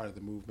who were part of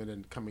the movement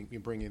and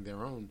bringing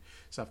their own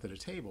stuff to the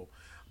table.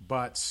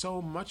 But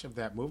so much of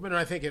that movement, and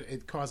I think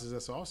it causes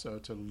us also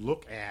to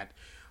look at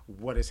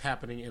what is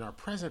happening in our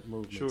present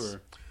movements.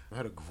 Sure. I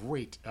had a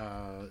great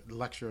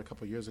lecture a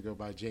couple of years ago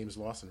by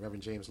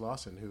Reverend James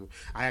Lawson, who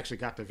I actually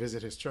got to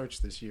visit his church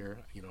this year,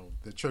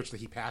 the church that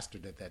he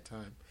pastored at that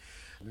time.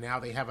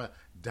 Now they have a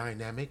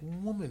dynamic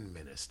woman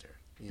minister.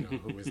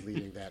 who was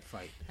leading that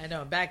fight. I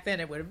know. Back then,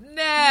 it would have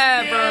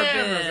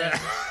never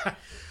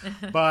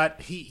been.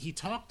 But he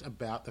talked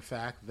about the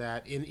fact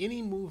that in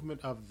any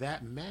movement of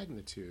that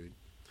magnitude,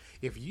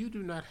 if you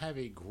do not have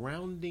a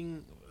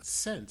grounding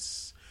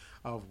sense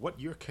of what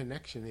your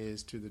connection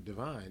is to the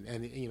divine,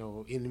 and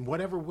in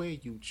whatever way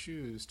you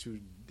choose to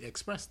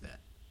express that,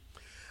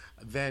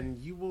 then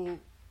you will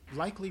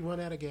likely run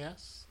out of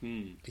gas.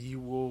 You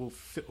will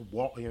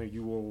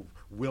you will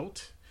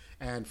wilt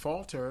and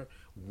falter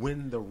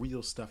when the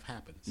real stuff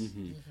happens.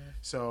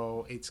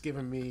 So it's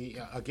given me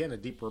again a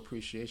deeper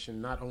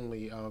appreciation not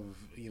only of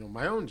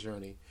my own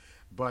journey,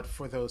 but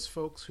for those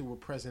folks who were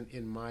present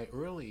in my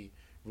early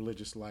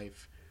religious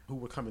life who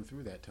were coming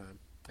through that time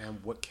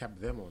and what kept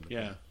them on the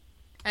path.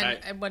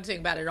 And one thing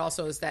about it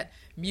also is that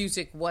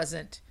music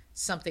wasn't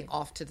something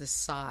off to the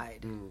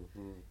side.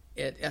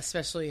 It,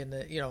 especially in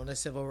the in the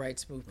civil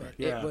rights movement,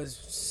 it was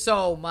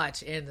so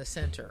much in the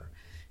center.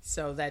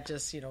 So that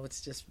just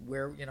it's just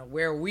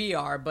where we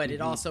are, but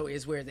it also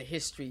is where the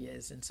history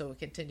is, and so it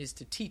continues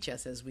to teach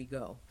us as we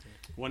go.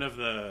 One of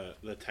the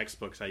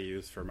textbooks I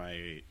use for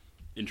my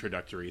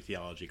introductory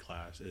theology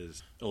class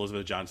is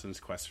Elizabeth Johnson's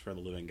Quest for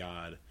the Living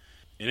God.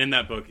 And in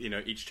that book,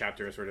 each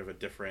chapter is sort of a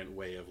different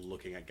way of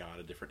looking at God,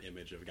 a different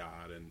image of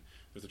God. And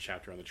there's a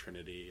chapter on the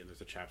Trinity, and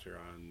there's a chapter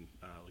on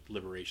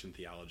liberation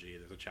theology.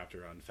 There's a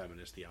chapter on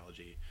feminist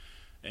theology.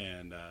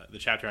 And the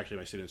chapter actually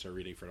my students are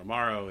reading for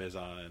tomorrow is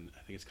on,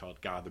 I think it's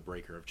called God, the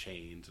Breaker of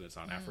Chains, and it's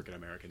on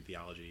African-American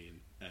theology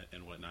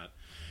and whatnot.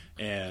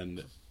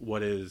 And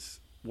one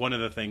of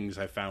the things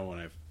I found when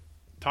I've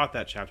taught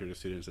that chapter to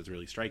students that's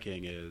really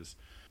striking is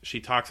she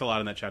talks a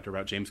lot in that chapter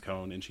about James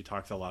Cone, and she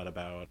talks a lot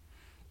about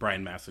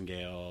Brian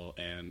Massengale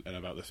and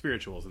about the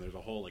spirituals, and there's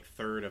a whole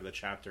third of the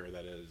chapter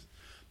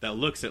that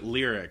looks at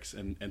lyrics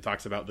and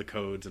talks about the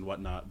codes and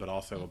whatnot, but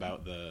also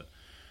about the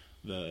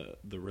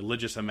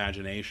religious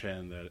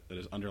imagination that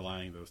is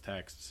underlying those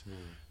texts.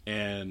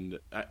 And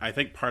I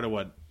think part of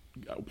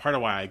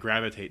why I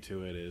gravitate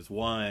to it is,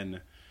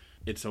 one,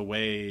 it's a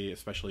way,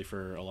 especially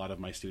for a lot of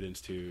my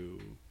students,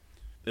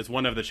 it's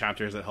one of the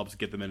chapters that helps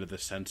get them into the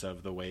sense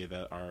of the way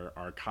that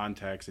our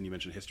context, and you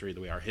mentioned history, the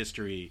way our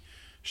history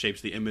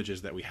shapes the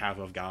images that we have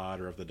of God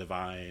or of the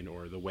divine,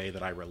 or the way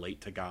that I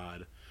relate to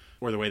God,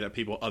 or the way that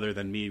people other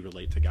than me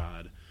relate to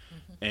God.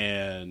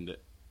 And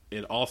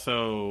it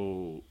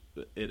also,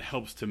 it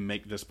helps to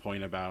make this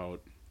point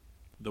about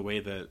the way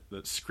that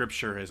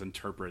Scripture is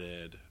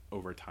interpreted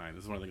over time.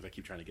 This is one of the things I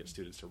keep trying to get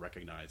students to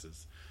recognize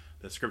is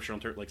that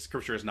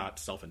Scripture is not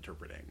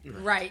self-interpreting.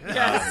 Right.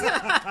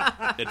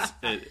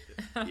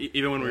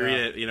 Even when we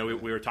read it,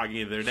 we were talking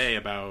the other day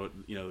about,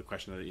 the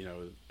question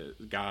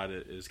of, God,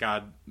 is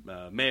God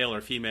male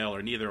or female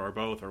or neither or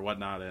both or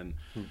whatnot, and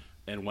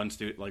a lot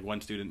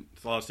of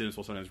students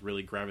will sometimes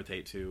really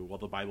gravitate to, well,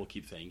 the Bible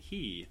keeps saying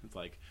he. It's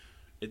like,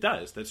 it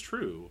does. That's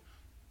true.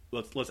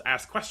 Let's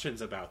ask questions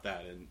about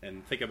that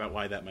and think about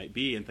why that might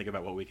be, and think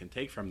about what we can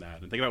take from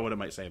that, and think about what it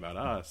might say about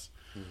us.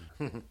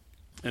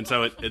 And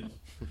so I'm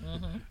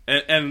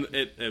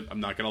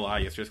not going to lie,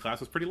 yesterday's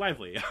class was pretty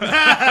lively. And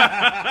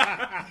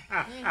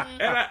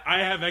I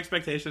have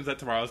expectations that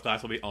tomorrow's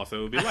class will be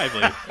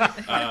lively,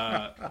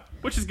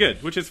 which is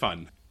good, which is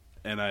fun.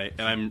 And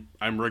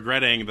I'm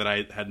regretting that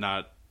I had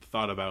not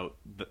thought about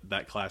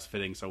that class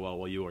fitting so well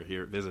while you were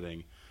here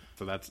visiting.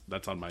 So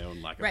that's on my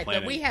own lack of planning. Right,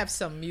 but we have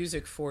some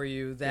music for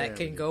you that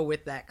can go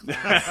with that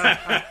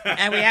class.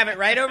 And we have it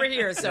right over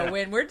here. So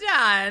when we're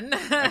done,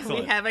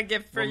 we have a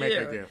gift for you. Make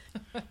a gift.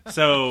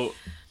 So,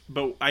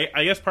 but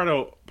I guess part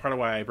of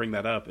why I bring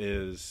that up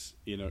is,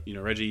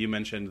 Reggie, you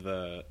mentioned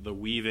the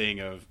weaving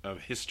of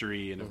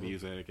history and of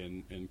music,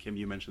 and Kim,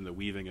 you mentioned the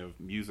weaving of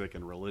music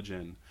and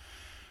religion.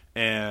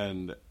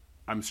 And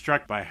I'm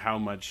struck by how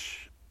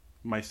much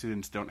my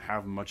students don't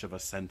have much of a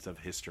sense of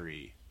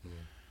history.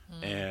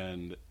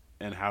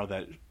 And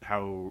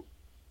how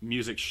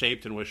music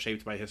shaped and was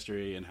shaped by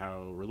history, and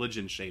how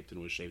religion shaped and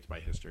was shaped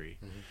by history.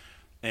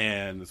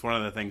 And it's one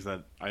of the things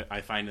that I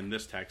find in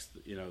this text,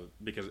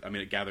 because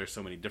it gathers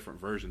so many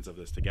different versions of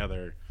this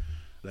together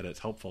that it's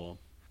helpful.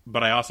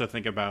 But I also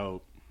think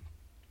about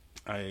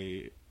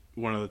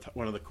one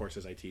of the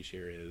courses I teach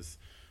here is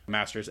a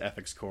master's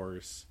ethics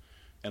course,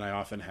 and I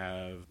often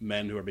have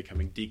men who are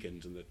becoming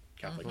deacons in the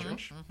Catholic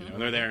Church.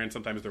 And they're there, and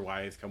sometimes their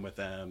wives come with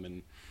them,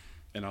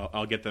 and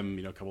I'll get them,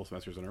 a couple of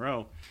semesters in a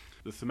row.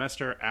 The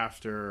semester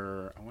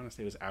after, I want to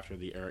say it was after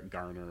the Eric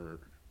Garner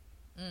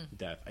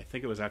death. I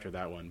think it was after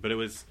that one. But it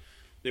was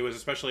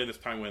especially at this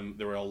time when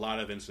there were a lot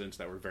of incidents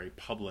that were very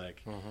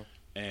public.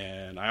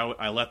 And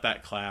I let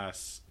that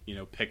class,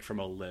 pick from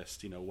a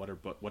list,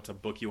 what's a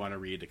book you want to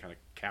read to kind of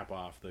cap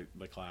off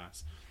the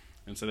class.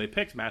 And so they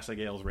picked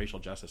Massengale's Racial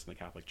Justice in the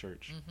Catholic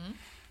Church.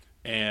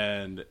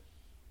 And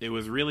it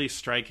was really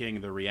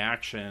striking the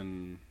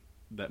reaction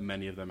that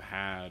many of them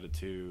had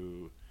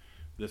to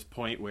this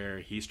point where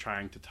he's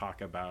trying to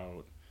talk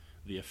about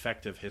the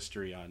effect of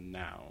history on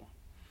now.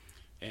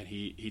 And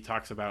he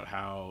talks about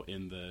how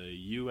in the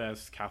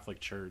U.S. Catholic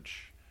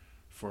Church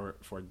for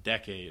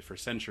decades, for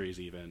centuries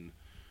even,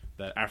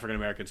 that African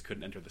Americans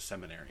couldn't enter the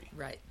seminary.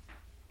 Right.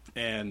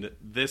 And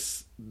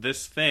this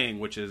thing,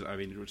 which is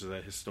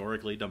a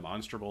historically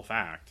demonstrable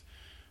fact,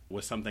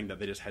 was something that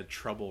they just had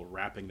trouble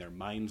wrapping their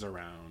minds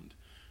around,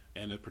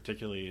 and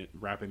particularly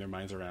wrapping their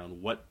minds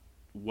around what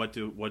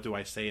do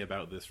I say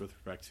about this with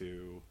respect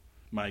to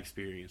my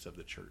experience of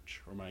the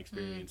church or my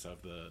experience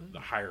of the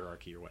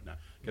hierarchy or whatnot.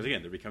 Because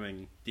again, they're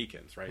becoming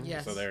deacons, right?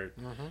 Yes. So they're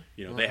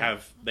they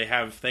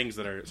have things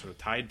that are sort of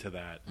tied to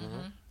that.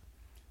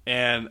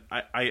 And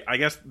I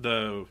guess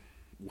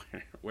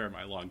where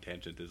my long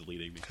tangent is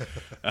leading me.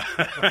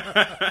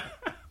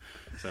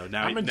 So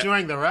now I'm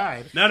enjoying the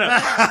ride. No.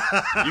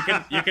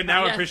 You can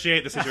now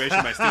appreciate the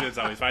situation my students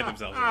always find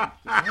themselves in.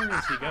 Where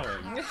is he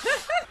going?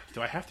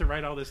 Do I have to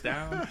write all this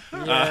down?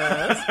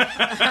 Yes.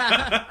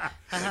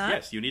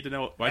 Yes, you need to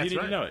know. Why do you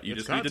need to know it? You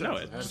just need to know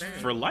it. Just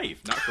for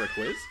life, not for a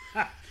quiz.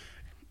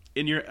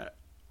 In your,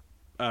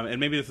 and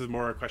maybe this is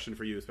more a question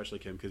for you, especially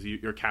Kim, because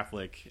you're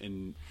Catholic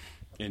and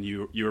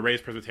you were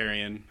raised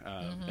Presbyterian,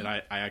 and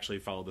I actually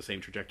followed the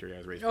same trajectory. I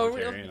was raised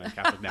Presbyterian, and I'm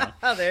Catholic now.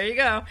 Oh, there you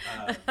go.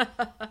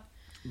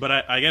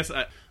 But I guess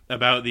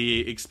about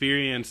the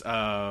experience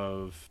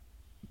of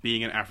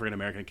being an African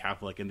American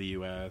Catholic in the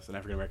U.S., an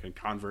African American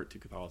convert to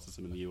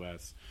Catholicism in the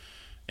U.S.,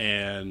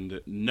 and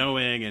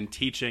knowing and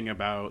teaching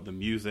about the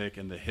music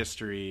and the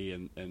history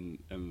and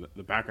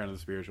the background of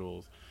the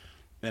spirituals.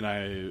 And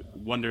I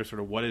wonder sort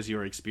of what is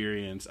your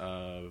experience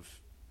of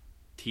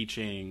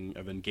teaching,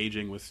 of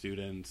engaging with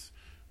students,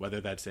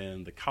 whether that's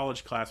in the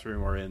college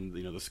classroom or in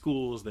the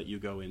schools that you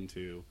go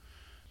into,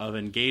 of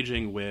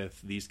engaging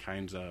with these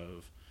kinds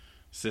of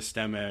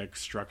systemic,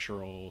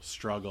 structural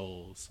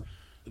struggles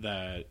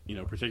that,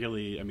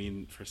 particularly, I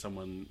mean,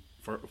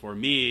 for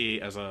me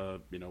as a,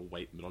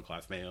 white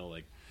middle-class male,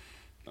 like,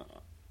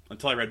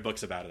 until I read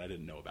books about it, I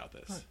didn't know about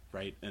this,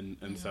 right?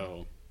 And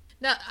so...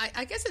 Now,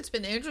 I guess it's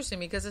been interesting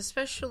because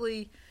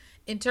especially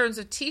in terms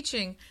of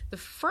teaching, the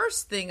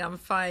first thing I'm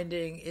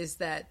finding is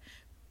that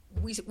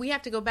we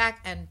have to go back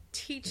and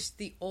teach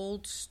the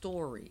old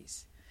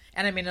stories.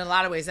 And I mean, in a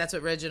lot of ways, that's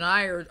what Reg and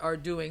I are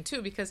doing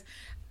too, because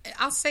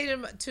I'll say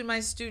to my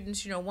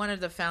students, one of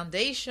the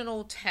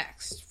foundational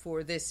texts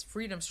for this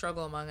freedom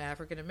struggle among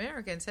African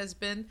Americans has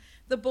been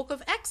the book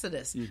of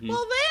Exodus. Well, they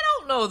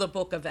don't know the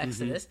book of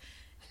Exodus.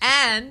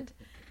 And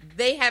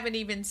they haven't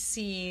even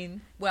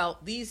seen, well,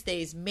 these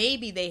days,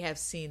 maybe they have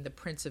seen the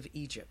Prince of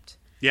Egypt.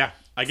 Yeah,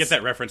 I get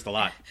that referenced a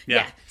lot.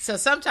 Yeah. So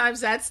sometimes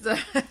that's the...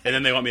 And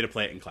then they want me to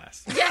play it in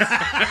class. Yes,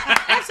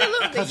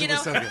 absolutely. Because it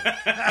was so good.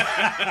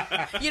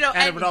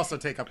 And it would also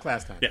take up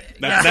class time. Yeah,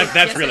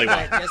 that's really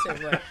why. Yes,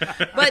 it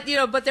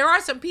would. But there are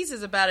some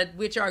pieces about it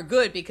which are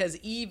good because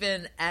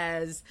even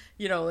as,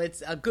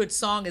 it's a good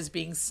song is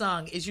being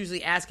sung, is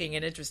usually asking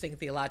an interesting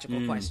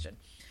theological question.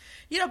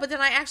 But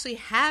then I actually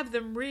have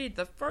them read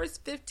the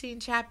first 15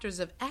 chapters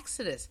of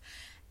Exodus,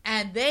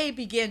 and they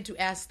begin to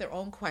ask their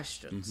own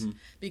questions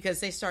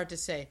because they start to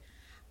say,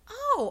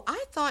 oh,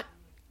 I thought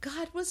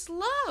God was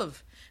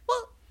love.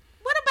 Well,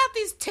 what about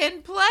these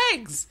 10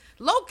 plagues?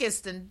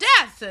 Locust and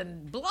death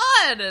and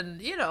blood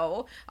and,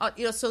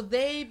 so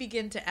they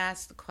begin to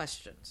ask the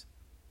questions.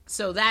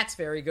 So that's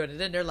very good. And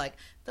then they're like,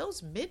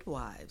 those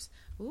midwives,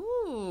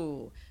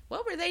 ooh,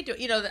 what were they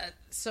doing?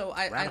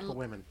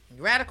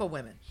 Radical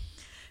women.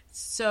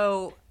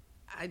 So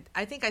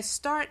I think I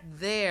start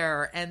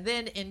there, and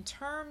then in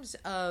terms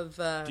of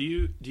do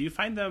you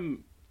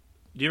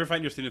ever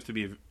find your students to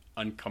be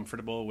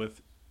uncomfortable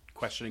with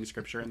questioning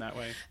Scripture in that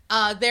way?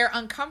 They're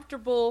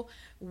uncomfortable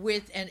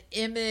with an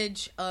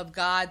image of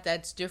God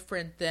that's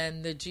different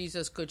than the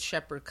Jesus Good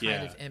Shepherd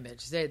kind of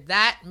image.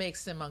 That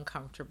makes them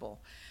uncomfortable.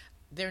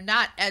 They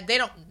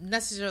don't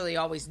necessarily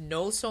always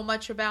know so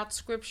much about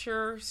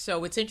Scripture,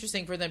 so it's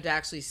interesting for them to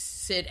actually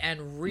sit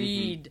and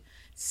read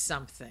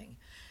something.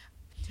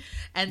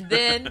 And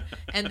then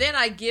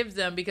I give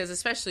them, because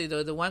especially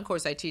the one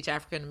course I teach,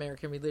 African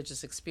American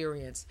Religious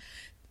Experience,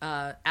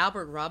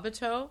 Albert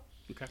Roboteau.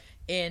 Okay.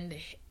 And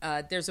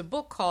there's a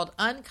book called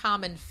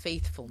Uncommon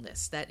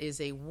Faithfulness that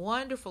is a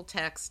wonderful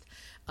text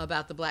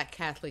about the Black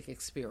Catholic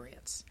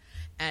experience.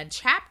 And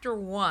chapter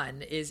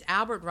 1 is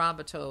Albert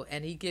Roboteau,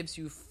 and he gives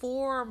you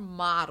 4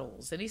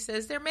 models. And he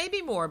says there may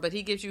be more, but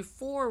he gives you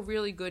 4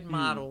 really good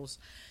models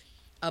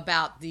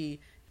about the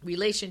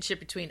relationship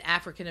between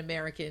African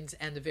Americans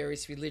and the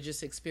various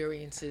religious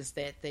experiences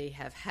that they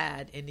have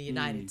had in the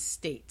United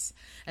States.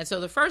 And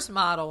so the first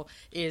model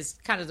is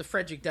kind of the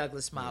Frederick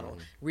Douglass model,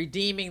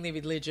 redeeming the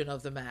religion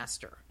of the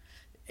master.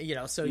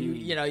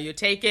 You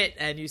take it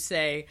and you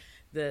say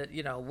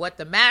what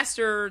the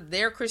master,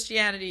 their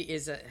Christianity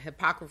is a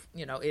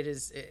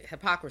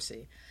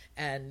hypocrisy,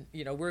 and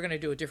we're going to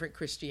do a different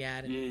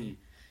Christianity.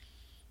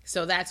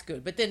 So that's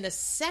good. But then the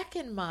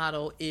second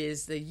model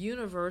is the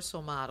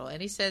universal model. And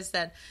he says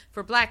that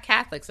for Black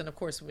Catholics, and of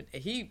course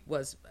he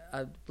was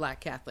a Black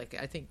Catholic.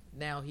 I think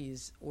now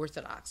he's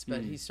Orthodox,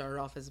 but he started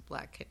off as a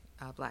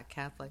Black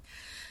Catholic.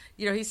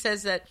 He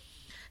says that,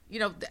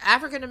 the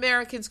African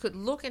Americans could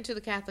look into the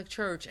Catholic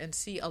Church and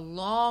see a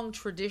long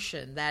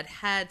tradition that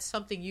had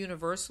something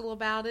universal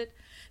about it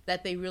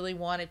that they really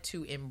wanted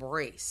to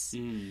embrace.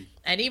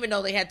 And even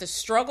though they had to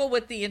struggle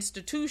with the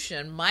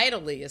institution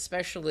mightily,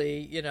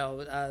 especially,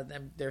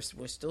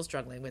 we're still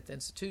struggling with the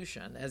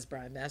institution, as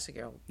Brian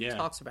Massaguer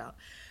talks about,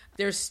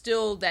 there's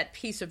still that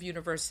piece of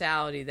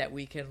universality that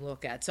we can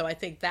look at. So I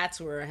think that's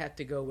where I have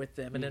to go with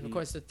them. And then, of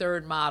course, the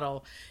third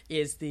model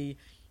is the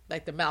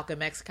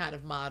Malcolm X kind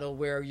of model,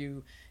 where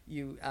you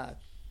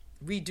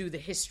redo the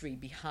history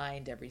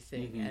behind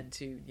everything, and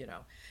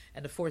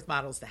and the fourth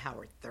model is the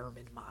Howard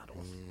Thurman model,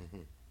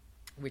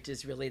 which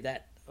is really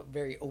that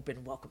very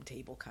open welcome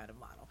table kind of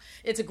model.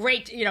 It's a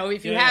great,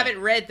 if you haven't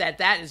read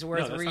that is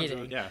worth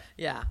reading. Really,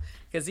 yeah,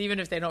 because even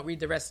if they don't read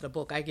the rest of the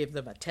book, I give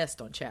them a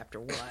test on chapter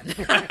 1,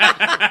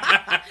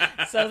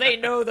 so they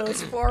know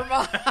those 4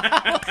 models.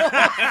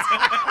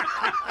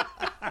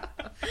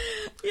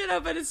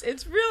 But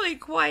it's really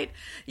quite,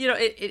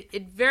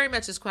 it very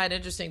much is quite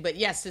interesting. But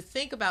yes, to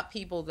think about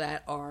people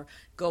that are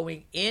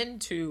going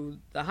into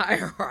the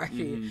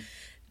hierarchy,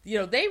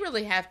 they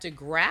really have to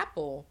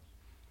grapple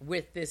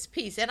with this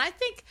piece. And I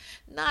think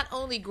not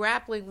only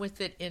grappling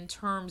with it in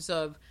terms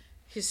of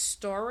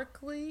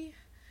historically,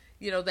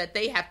 that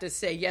they have to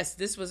say, yes,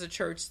 this was a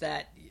church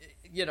that,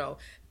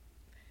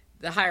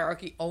 the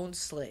hierarchy owned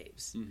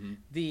slaves.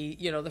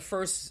 The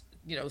first,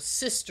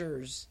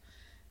 sisters,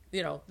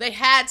 they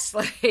had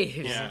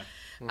slaves.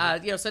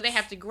 So they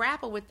have to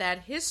grapple with that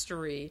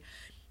history,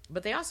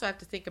 but they also have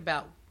to think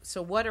about,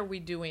 so what are we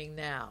doing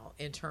now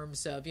in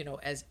terms of,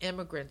 as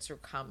immigrants are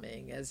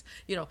coming, as,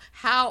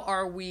 how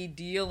are we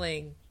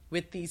dealing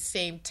with these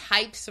same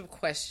types of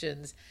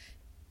questions,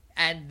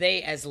 and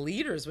they, as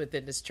leaders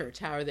within this church,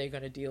 how are they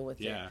going to deal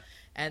with it?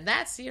 And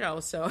that's,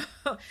 so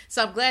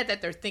I'm glad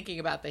that they're thinking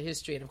about the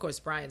history. And of course,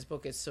 Brian's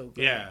book is so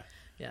good.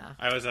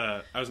 I was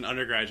an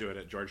undergraduate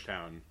at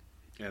Georgetown,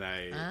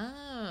 and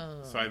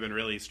so I've been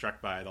really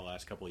struck by the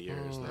last couple of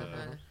years,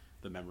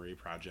 the memory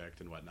project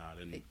and whatnot.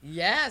 And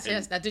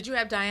yes. Now, did you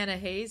have Diana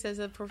Hayes as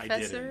a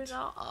professor?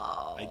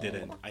 I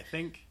didn't. I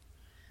think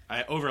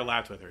I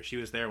overlapped with her. She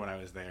was there when I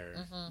was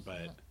there,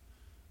 but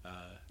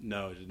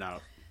no, I did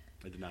not.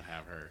 I did not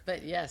have her.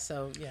 But yes.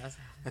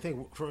 I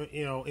think for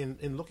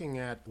in looking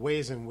at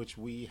ways in which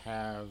we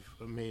have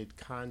made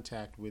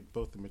contact with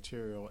both the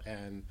material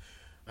and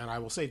I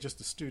will say just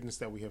the students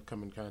that we have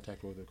come in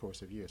contact with over the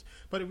course of years,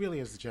 but it really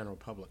is the general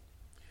public.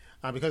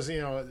 Because,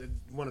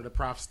 one of the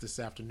profs this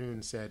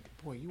afternoon said,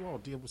 boy, you all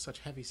deal with such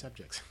heavy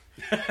subjects.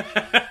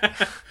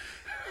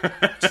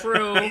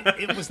 True.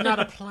 It was not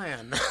a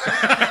plan.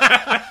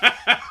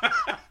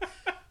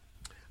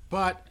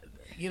 But,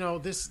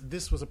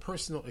 this was a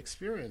personal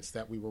experience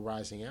that we were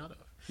rising out of.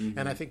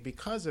 And I think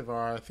because of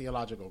our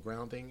theological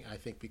grounding, I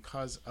think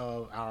because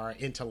of our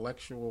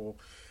intellectual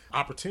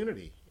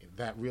opportunity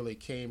that really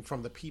came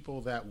from the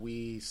people that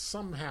we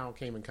somehow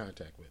came in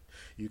contact with.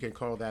 You can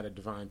call that a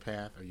divine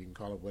path, or you can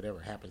call it whatever,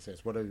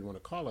 happenstance, whatever you want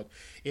to call it.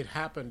 It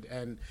happened,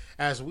 and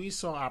as we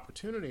saw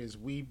opportunities,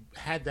 we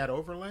had that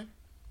overlay.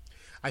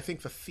 I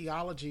think the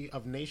theology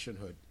of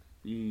nationhood,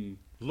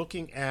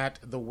 looking at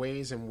the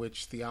ways in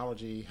which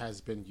theology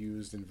has been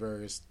used in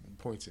various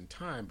points in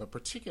time, but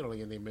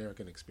particularly in the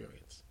American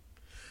experience,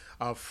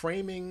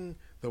 framing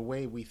the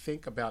way we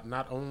think about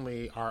not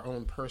only our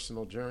own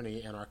personal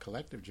journey and our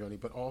collective journey,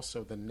 but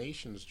also the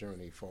nation's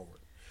journey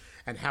forward,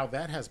 and how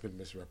that has been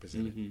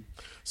misrepresented.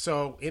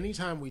 So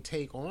anytime we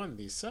take on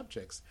these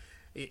subjects,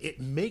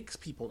 it makes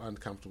people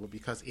uncomfortable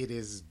because it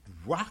is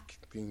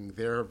rocking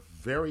their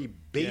very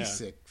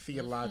basic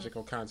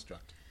theological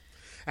construct.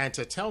 And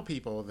to tell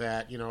people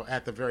that,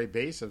 at the very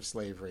base of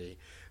slavery,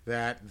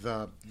 that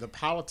the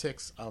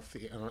politics of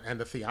and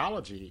the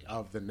theology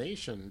of the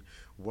nation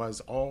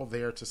was all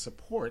there to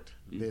support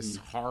this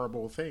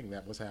horrible thing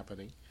that was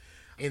happening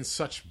in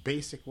such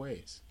basic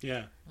ways.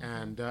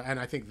 And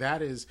I think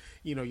that is,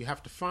 you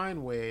have to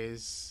find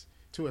ways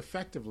to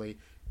effectively,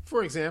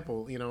 for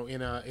example,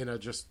 in a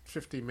just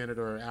 50-minute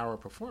or an hour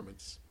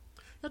performance,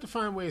 you have to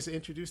find ways to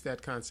introduce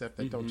that concept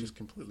that don't just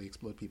completely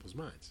explode people's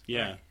minds.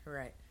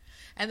 Right.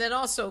 And then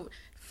also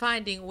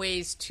finding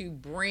ways to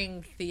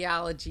bring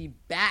theology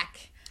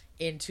back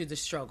into the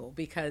struggle,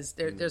 because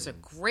there's a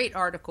great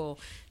article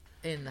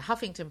in the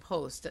Huffington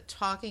Post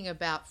talking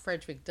about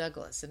Frederick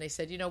Douglass. And they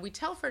said, we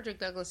tell Frederick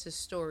Douglass's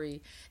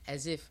story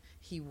as if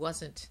he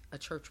wasn't a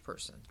church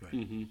person.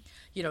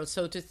 Right.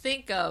 So to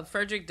think of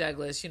Frederick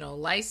Douglass,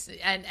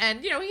 and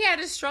he had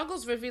his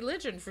struggles with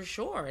religion for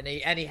sure, and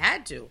he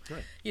had to,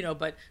 right.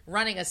 But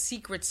running a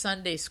secret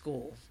Sunday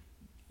school,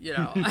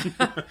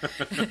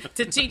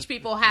 to teach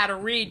people how to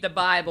read the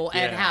Bible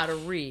and how to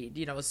read.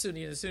 As soon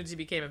as he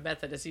became a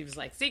Methodist, he was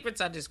like, secret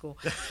Sunday school.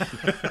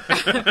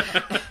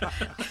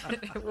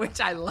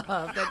 Which I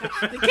love.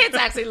 The kids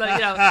actually love,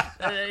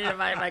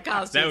 my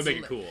college students. That would make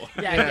it cool.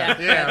 Yeah,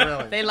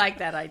 really. They like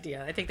that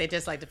idea. I think they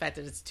just like the fact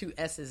that it's 2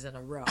 S's in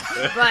a row.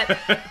 But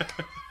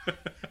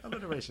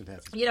alliteration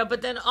has it.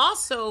 But then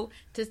also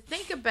to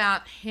think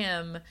about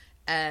him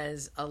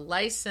as a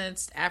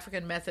licensed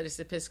African Methodist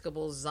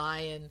Episcopal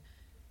Zion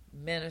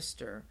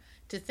minister,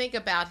 to think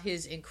about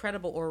his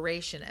incredible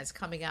oration as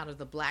coming out of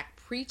the black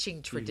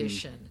preaching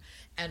tradition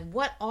and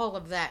what all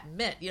of that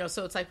meant.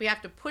 So it's like we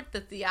have to put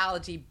the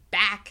theology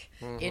back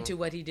into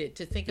what he did,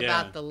 to think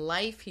about the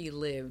life he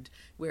lived,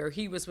 where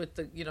he was with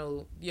the,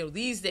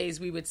 these days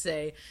we would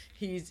say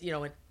he's,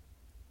 an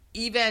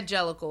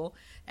evangelical,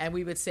 and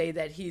we would say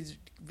that he's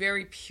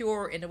very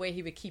pure in the way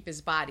he would keep his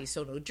body.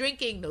 So no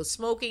drinking, no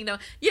smoking,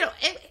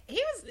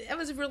 it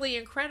was really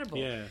incredible.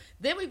 Yeah.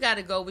 Then we've got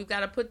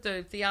to put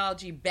the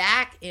theology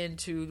back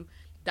into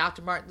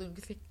Dr. Martin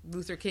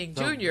Luther King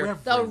Jr.,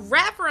 the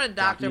Reverend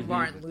Dr.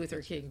 Martin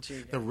Luther King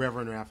Jr., the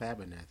Reverend Ralph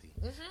Abernathy.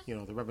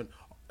 The Reverend,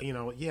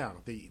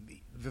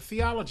 the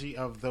theology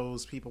of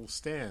those people's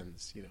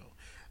stands,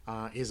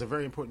 is a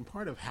very important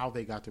part of how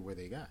they got to where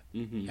they got,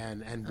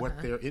 and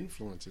what their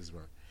influences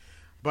were.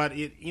 But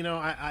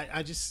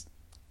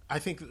I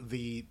think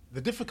the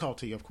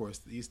difficulty, of course,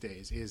 these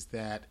days is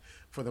that,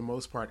 for the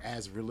most part,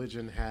 as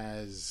religion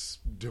has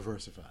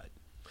diversified,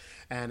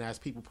 and as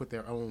people put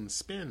their own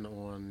spin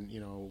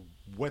on,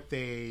 what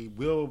they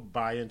will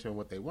buy into and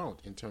what they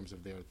won't in terms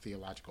of their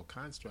theological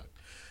construct,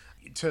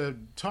 to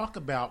talk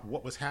about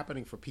what was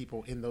happening for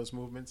people in those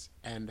movements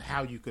and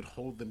how you could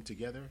hold them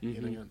together,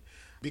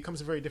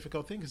 becomes a very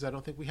difficult thing, because I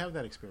don't think we have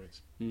that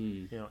experience,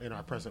 in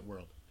our present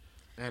world.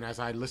 And as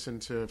I listen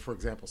to, for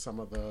example, some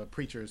of the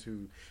preachers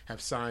who have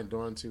signed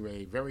on to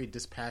a very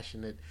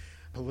dispassionate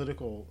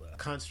political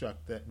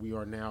construct that we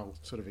are now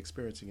sort of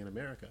experiencing in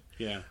America,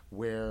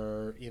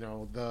 where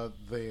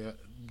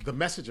the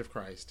message of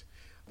Christ,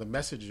 the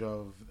message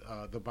of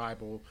the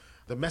Bible,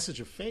 the message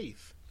of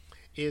faith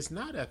is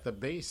not at the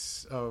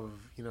base of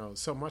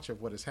so much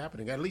of what is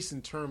happening, at least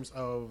in terms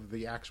of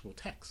the actual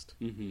text.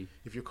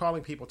 If you're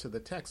calling people to the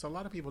text, a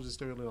lot of people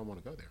just really don't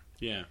want to go there.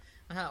 Yeah.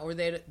 Or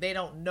they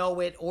don't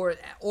know it, or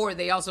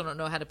they also don't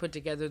know how to put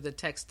together the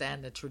text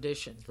and the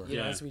tradition,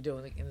 as we do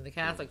in the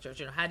Catholic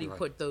Church. How do you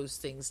put those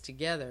things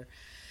together?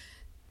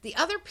 The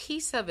other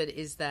piece of it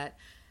is that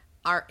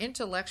our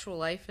intellectual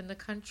life in the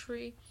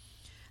country,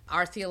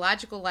 our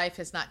theological life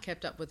has not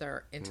kept up with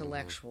our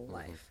intellectual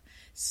life.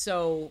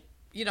 So,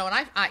 and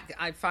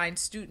I find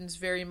students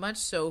very much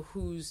so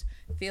whose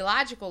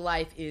theological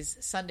life is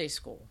Sunday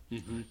school.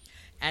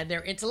 And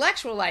their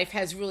intellectual life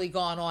has really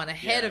gone on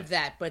ahead of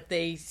that, but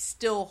they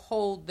still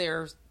hold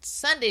their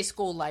Sunday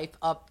school life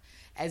up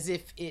as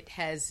if it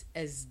has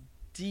as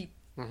deep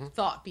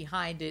thought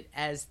behind it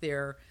as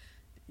their,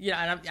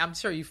 and I'm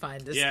sure you find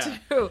this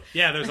too.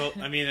 Yeah,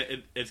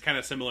 it's kind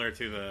of similar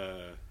to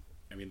the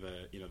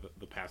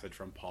passage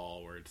from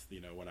Paul where it's,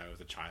 when I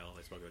was a child,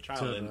 I spoke as a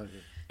child,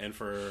 and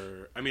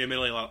for,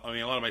 admittedly, a lot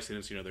of my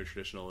students, they're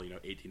traditional,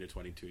 18 to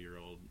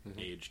 22-year-old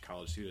age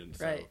college students,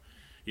 so. Right.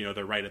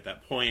 They're right at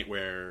that point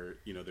where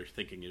their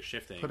thinking is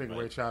shifting, putting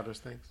away childish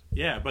things.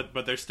 Yeah, but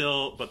they're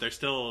still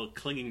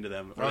clinging to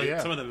them.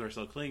 Some of them are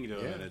still clinging to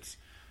them, and it's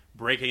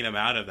breaking them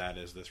out of that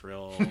is this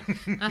real.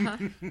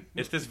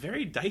 It's this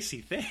very dicey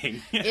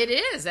thing. It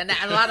is, and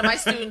a lot of my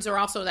students are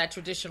also that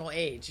traditional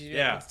age,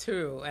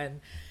 too,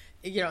 and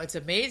it's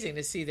amazing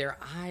to see their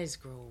eyes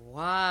grow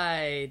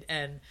wide,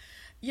 and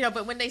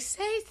but when they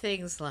say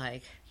things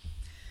like,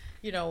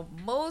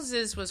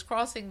 Moses was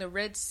crossing the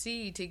Red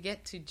Sea to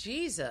get to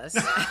Jesus.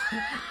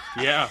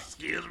 Yeah.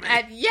 Excuse me.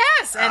 And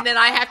and then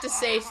I have to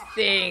say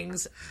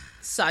things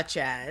such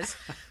as,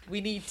 we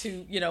need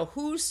to,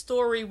 whose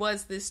story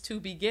was this to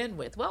begin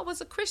with? Well, it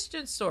was a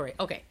Christian story.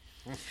 Okay.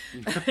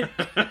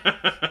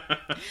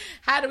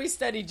 How do we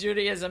study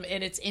Judaism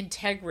in its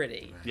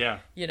integrity? Yeah.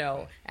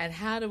 And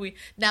how do we...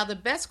 Now, the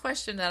best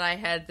question that I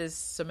had this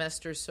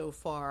semester so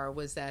far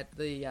was that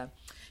the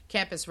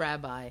campus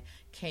rabbi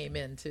came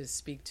in to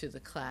speak to the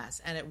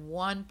class. And at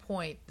one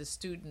point, the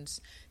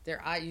students,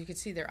 you could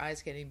see their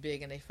eyes getting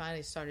big, and they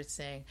finally started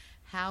saying,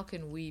 how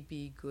can we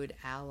be good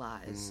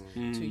allies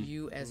to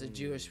you as a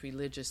Jewish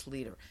religious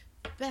leader?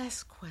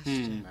 Best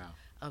question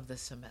of the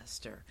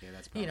semester. Yeah,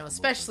 that's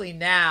especially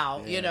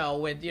now,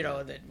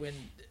 when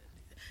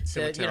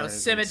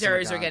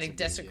cemeteries are getting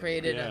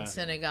desecrated and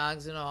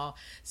synagogues and all.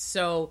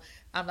 So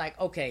I'm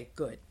like, okay,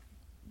 good.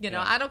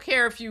 I don't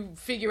care if you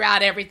figure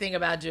out everything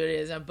about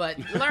Judaism, but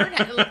learn,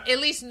 at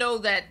least know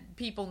that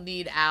people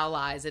need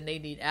allies, and they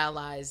need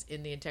allies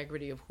in the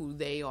integrity of who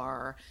they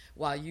are,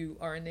 while you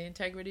are in the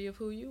integrity of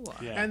who you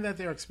are. Yeah. And that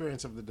their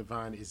experience of the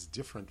divine is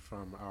different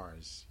from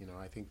ours.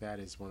 I think that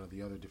is one of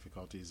the other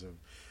difficulties of,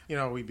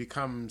 we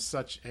become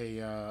such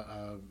a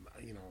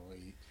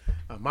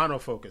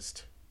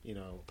monofocused,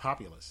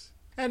 populace.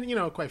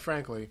 And, quite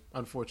frankly,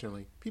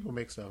 unfortunately, people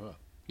make stuff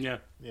up. Yeah.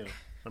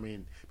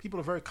 People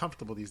are very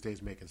comfortable these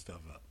days making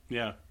stuff up.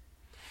 Yeah.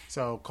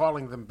 So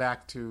calling them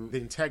back to the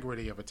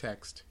integrity of a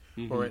text,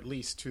 or at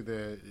least to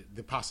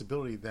the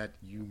possibility that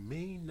you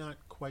may not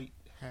quite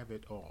have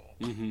it all.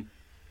 And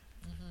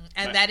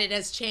that it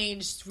has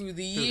changed through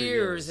the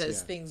years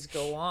as things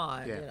go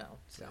on. Yeah.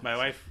 So. My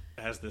wife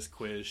has this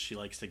quiz she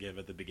likes to give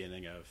at the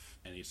beginning of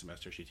any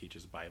semester she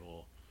teaches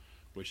Bible,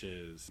 which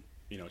is,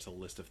 it's a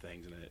list of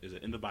things, and is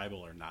it in the Bible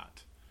or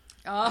not?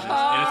 Oh. And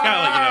it's kind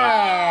of like,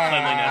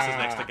 cleanliness is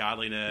next to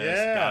godliness.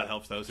 God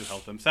helps those who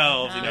help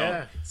themselves.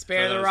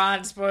 Spare the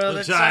rod, spoil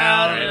the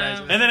child. Right.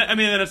 And then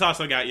then it's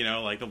also got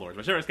like the Lord's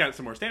Mature. It's got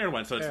some more standard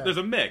ones. So there's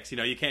a mix.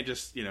 You can't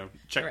just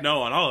check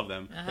no on all of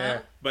them.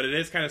 But it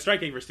is kind of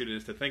striking for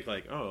students to think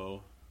like,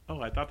 oh,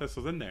 I thought this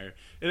was in there.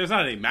 And there's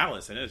not any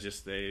malice in it. It's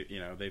just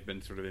they've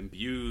been sort of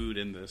imbued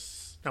in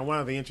this. Now, one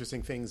of the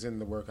interesting things in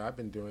the work I've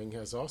been doing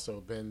has also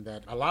been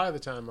that a lot of the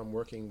time I'm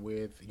working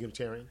with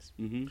Unitarians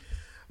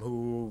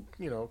who,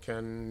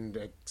 can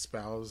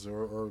espouse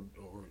or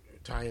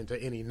tie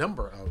into any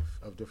number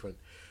of different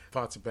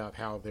thoughts about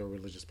how their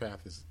religious path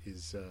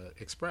is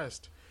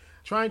expressed,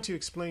 trying to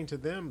explain to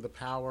them the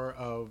power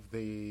of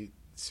the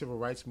civil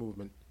rights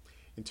movement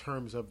in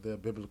terms of the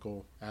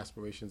biblical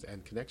aspirations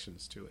and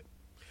connections to it.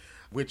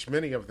 Which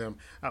many of them,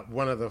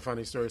 one of the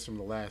funny stories from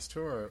the last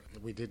tour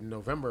we did in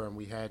November, and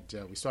we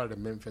started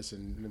in Memphis,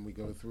 and then we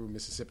go through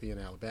Mississippi and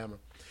Alabama.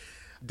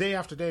 Day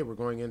after day, we're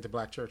going into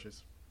black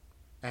churches.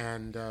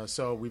 And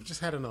so we've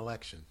just had an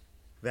election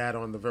that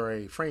on the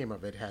very frame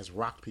of it has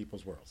rocked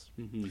people's worlds.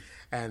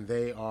 And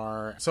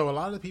so a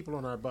lot of the people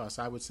on our bus,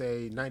 I would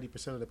say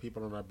 90% of the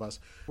people on our bus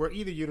were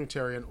either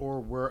Unitarian or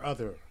were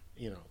other,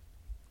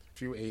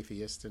 few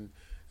atheists. And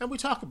we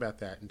talk about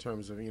that in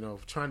terms of,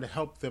 trying to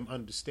help them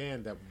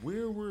understand that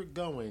where we're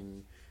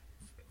going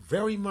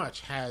very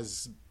much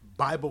has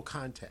Bible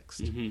context,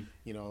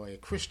 a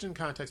Christian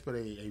context, but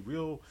a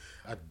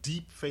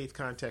deep faith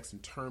context in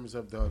terms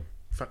of the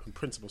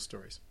principal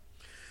stories.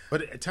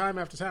 But time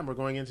after time, we're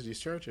going into these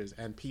churches,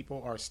 and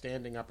people are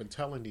standing up and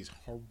telling these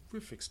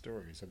horrific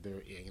stories of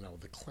their,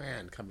 the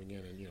Klan coming in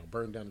and,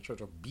 burned down the church,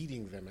 or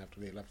beating them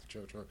after they left the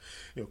church, or,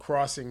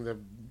 crossing the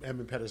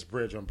Edmund Pettus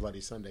Bridge on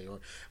Bloody Sunday, or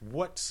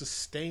what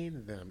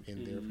sustained them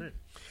in their faith.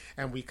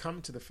 And we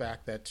come to the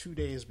fact that 2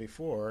 days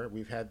before,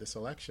 we've had this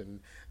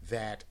election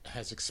that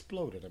has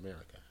exploded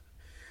America.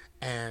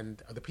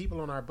 And the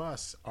people on our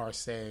bus are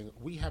saying,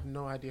 we have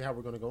no idea how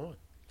we're going to go on.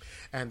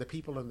 And the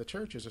people in the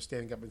churches are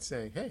standing up and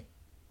saying, hey,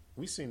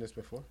 we've seen this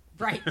before.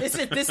 Right. This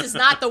is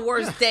not the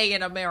worst day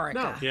in America.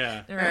 No. Yeah.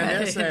 Right. And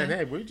they're saying,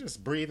 hey, we're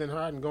just breathing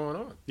hard and going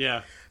on.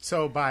 Yeah.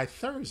 So by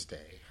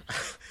Thursday,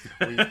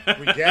 we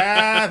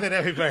gathered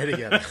everybody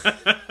together.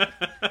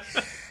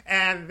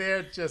 And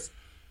they're just,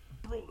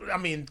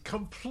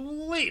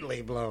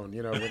 completely blown,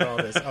 with all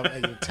this.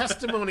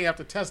 Testimony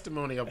after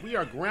testimony of we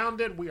are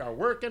grounded, we are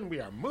working, we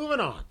are moving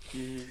on.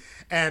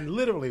 And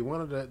literally one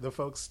of the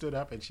folks stood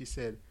up and she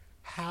said,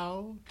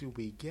 how do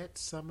we get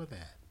some of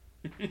that?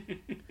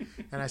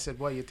 And I said,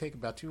 well, you take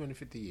about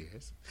 250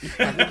 years,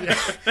 and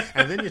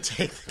then you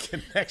take the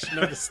connection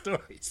of the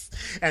stories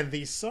and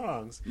these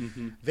songs.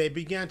 They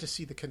began to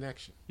see the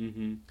connection,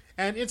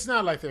 and it's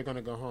not like they're going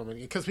to go home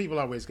because people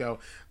always go,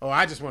 "Oh,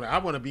 I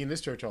want to be in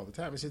this church all the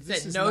time." I said,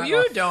 "This is not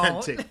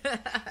authentic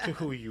to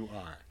who you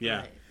are."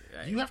 Yeah. Right.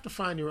 You have to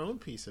find your own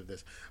piece of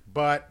this.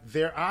 But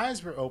their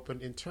eyes were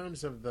opened in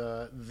terms of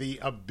the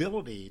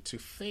ability to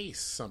face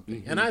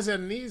something. And I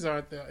said, these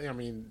aren't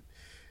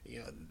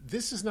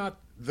this is not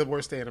the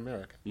worst day in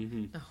America.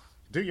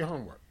 Do your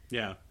homework.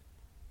 Yeah.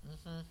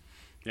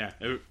 Yeah.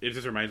 It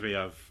just reminds me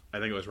of, I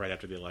think it was right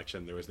after the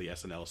election, there was the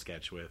SNL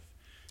sketch with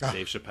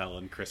Dave Chappelle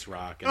and Chris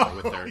Rock, and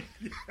with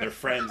their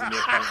friends in the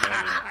apartment.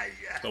 And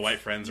the white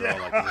friends are all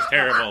like, "This is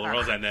terrible. The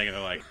world's ending," and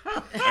they're like,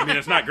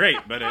 "It's not great,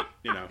 but it,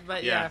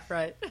 But yeah,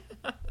 right."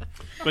 But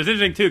it's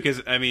interesting too, because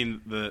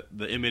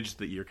the image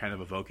that you're kind of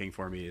evoking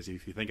for me is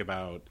if you think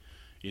about,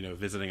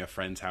 visiting a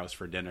friend's house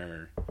for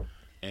dinner,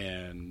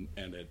 and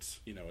it's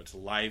it's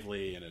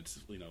lively and it's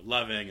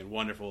loving and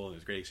wonderful and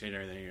there's great exchange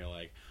and everything. And you're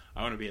like,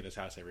 I want to be at this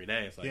house every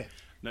day. It's like,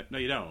 no,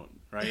 you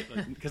don't, right?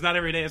 Because not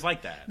every day is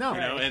like that. No,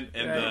 and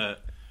right.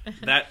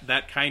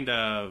 that kind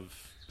of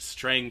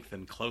strength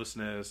and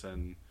closeness,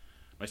 and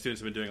my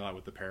students have been doing a lot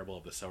with the parable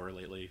of the sower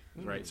lately,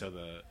 right? So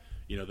the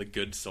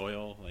good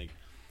soil, like,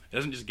 it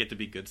doesn't just get to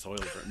be good soil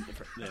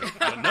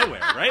out of nowhere,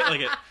 right?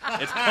 Like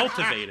it's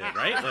cultivated,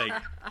 right? Like,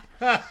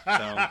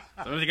 so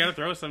sometimes you got to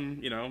throw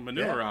some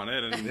manure on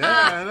it, and so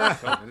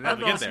that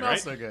don't smell right?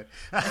 So good.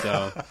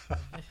 So.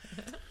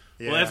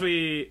 Well, as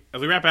we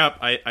wrap up,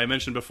 I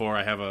mentioned before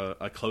I have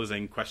a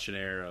closing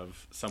questionnaire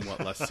of somewhat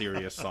less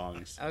serious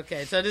songs.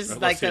 Okay, so this is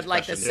like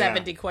the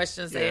 70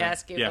 questions they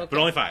ask you. Yeah, okay. But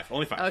only five.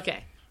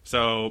 Okay.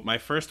 So my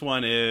first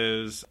one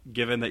is,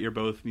 given that you're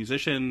both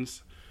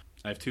musicians,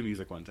 I have two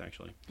music ones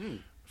actually.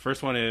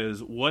 First one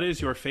is, what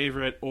is your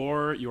favorite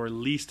or your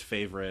least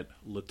favorite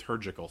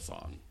liturgical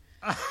song?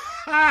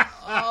 My.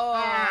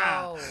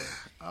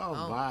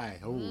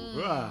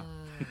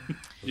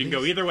 You can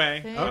go either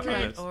way.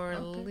 Okay.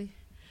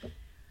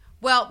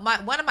 Well,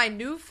 one of my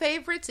new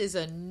favorites is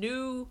a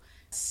new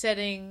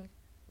setting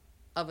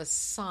of a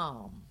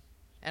psalm.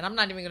 And I'm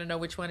not even going to know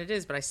which one it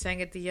is, but I sang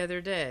it the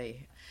other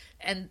day.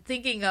 And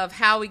thinking of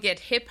how we get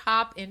hip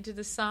hop into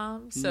the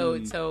psalm. So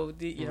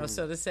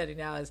the setting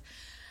now is,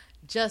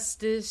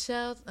 justice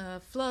shall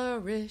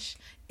flourish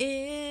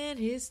in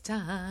his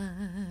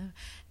time,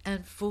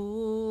 and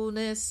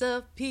fullness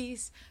of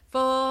peace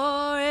forever.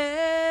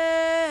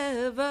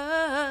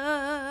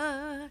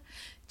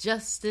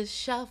 Justice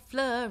shall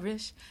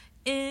flourish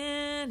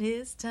in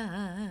his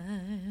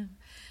time,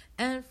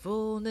 and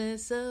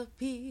fullness of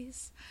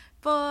peace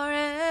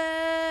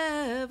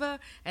forever.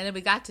 And then we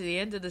got to the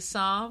end of the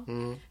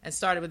psalm and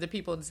started with the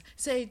people and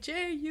say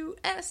Justice.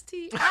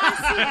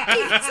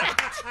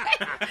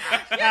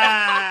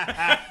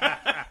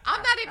 I'm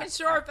not even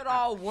sure if it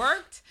all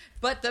worked,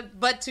 but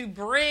to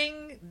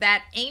bring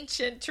that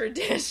ancient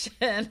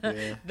tradition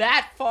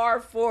that far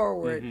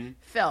forward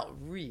felt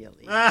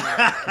really good.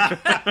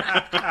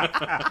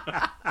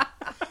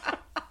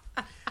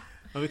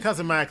 Well,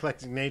 because of my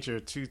eclectic nature,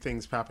 two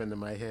things pop into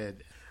my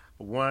head.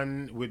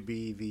 One would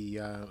be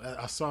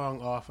a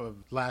song off of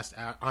last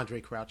Andre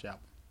Crouch album.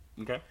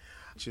 Okay.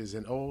 Which is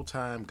an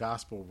old-time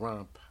gospel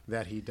romp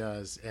that he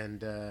does.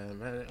 And,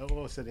 it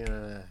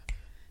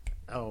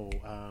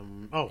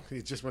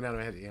just went out of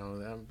my head.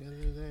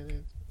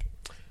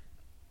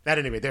 At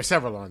any rate, there's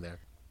several on there.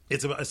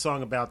 It's a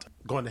song about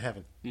going to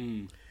heaven.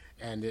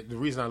 And the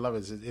reason I love it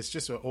is it's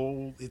just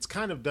it's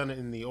kind of done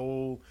in the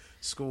old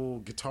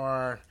school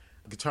guitar,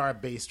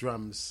 bass,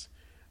 drums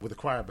with a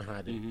choir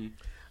behind it.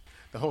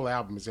 The whole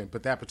album is in,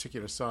 but that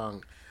particular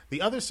song.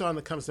 The other song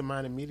that comes to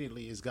mind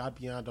immediately is God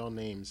Beyond All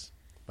Names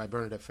by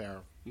Bernadette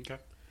Farrell. Okay.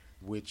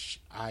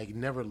 Which I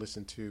never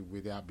listened to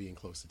without being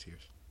close to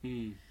tears.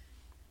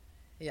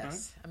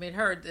 Yes. I mean,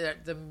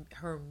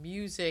 her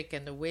music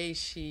and the way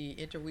she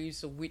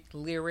interweaves the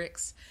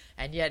lyrics,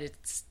 and yet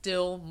it's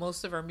still,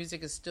 most of her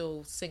music is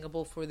still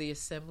singable for the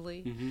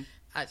assembly.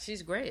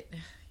 She's great.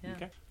 Yeah.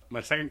 Okay.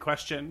 My second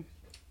question,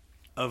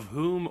 of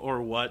whom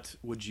or what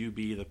would you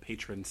be the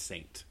patron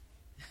saint?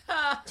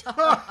 Oh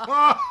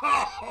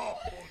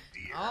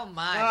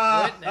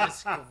my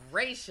goodness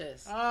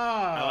gracious!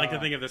 I like to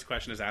think of this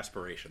question as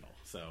aspirational.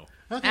 So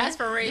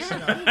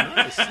aspirational.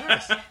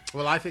 Nice.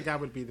 Well, I think I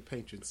would be the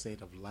patron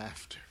saint of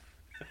laughter.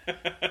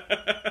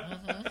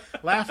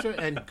 Laughter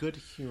and good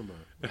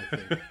humor, I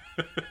think.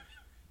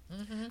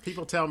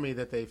 People tell me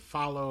that they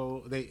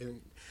follow.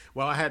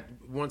 I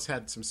once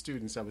had some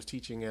students. I was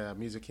teaching a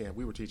music camp.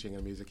 We were teaching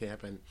a music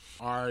camp, and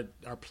our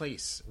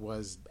place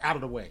was out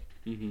of the way.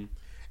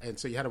 And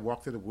so you had to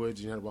walk through the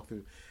woods.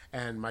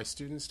 And my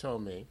students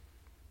told me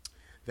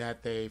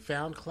that they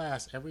found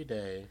class every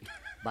day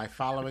by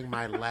following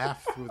my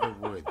laugh through the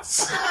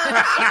woods.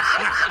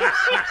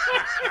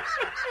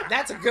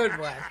 That's a good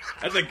one.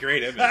 That's a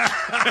great image.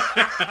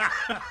 That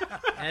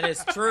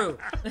is true.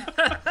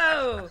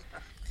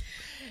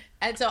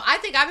 And so I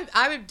think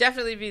I would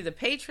definitely be the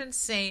patron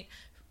saint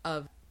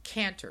of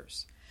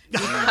cantors.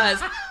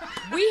 Because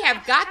we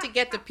have got to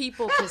get the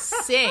people to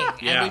sing,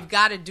 and we've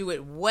got to do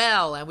it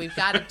well, and we've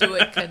got to do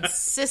it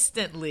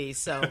consistently.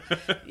 So,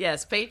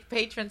 yes,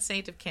 patron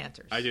saint of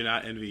cantors. I do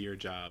not envy your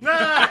job.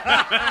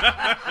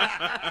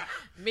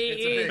 Me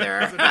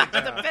either. It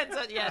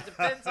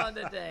depends on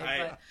the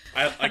day.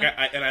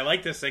 I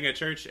like to sing at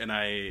church, and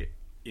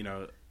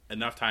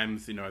enough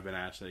times I've been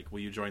asked will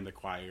you join the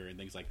choir and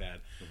things like that.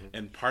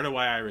 And part of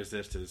why I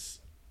resist is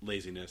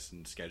laziness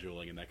and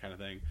scheduling and that kind of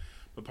thing.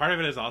 But part of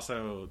it is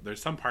also there's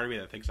some part of me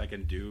that thinks I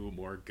can do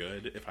more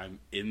good if I'm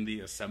in the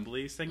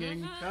assembly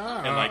singing,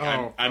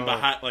 and I'm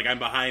behind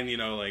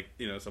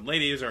some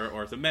ladies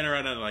or some men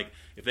around, and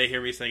if they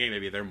hear me singing,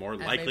 maybe they're more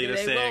likely to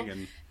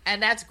sing,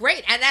 and that's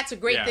great, and that's a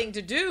great thing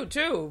to do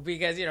too,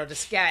 because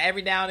to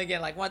every now and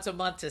again, once a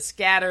month, to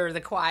scatter the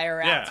choir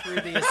out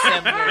through the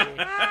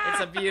assembly.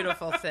 It's a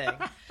beautiful thing.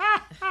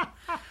 All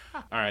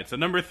right, so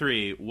number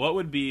 3, what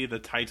would be the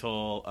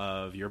title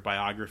of your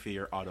biography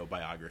or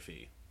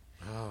autobiography?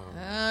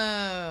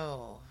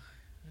 Oh.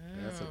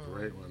 That's a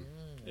great one.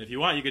 If you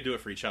want, you could do it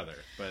for each other,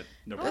 but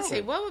no problem. Let's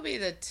see, what would be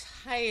the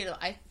title?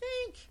 I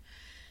think,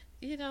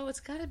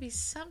 it's got to be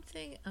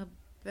something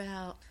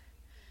about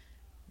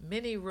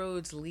many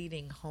roads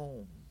leading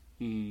home.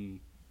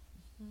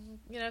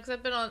 Because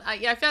I've been on. I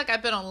feel like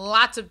I've been on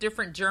lots of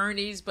different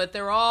journeys, but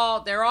they're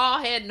all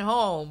heading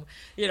home.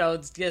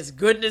 It's just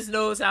goodness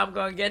knows how I'm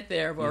going to get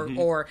there,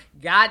 or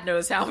God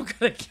knows how I'm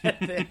going to get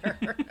there.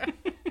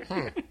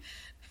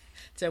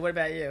 So what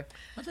about you?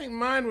 I think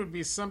mine would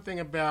be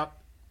something about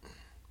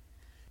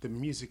the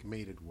music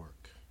made it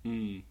work.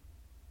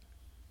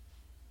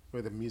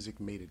 Or the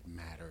music made it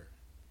matter.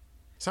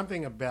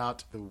 Something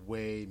about the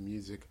way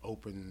music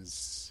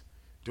opens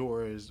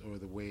doors or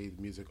the way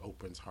music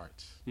opens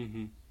hearts.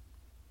 I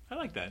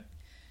like that.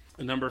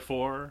 And number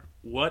 4,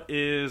 what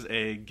is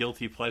a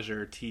guilty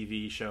pleasure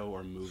TV show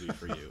or movie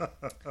for you?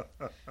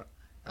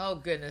 Oh,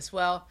 goodness.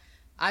 Well,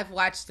 I've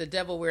watched The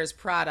Devil Wears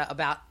Prada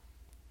about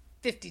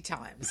 50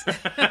 times.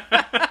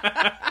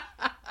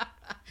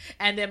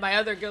 And then my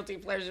other guilty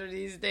pleasure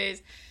these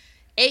days,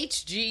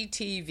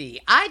 HGTV.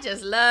 I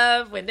just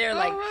love when they're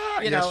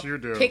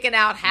picking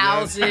out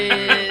houses.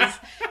 Yes.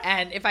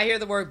 And if I hear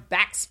the word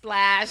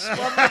backsplash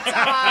one more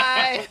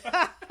time.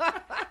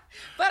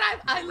 But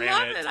I love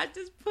Granite. it. I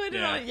just put it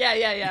Yeah. on.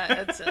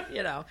 Yeah. It's,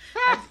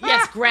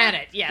 yes,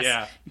 granite. Yes.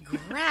 Yeah.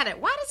 Granite.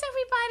 Why does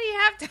everybody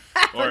have to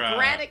have a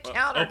granite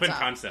countertop? Open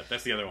concept.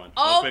 That's the other one.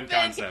 Open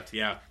concept.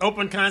 Yeah.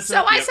 Open concept.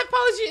 So I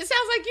suppose it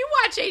sounds like you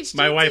watch HGTV.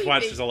 My wife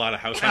watches a lot of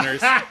House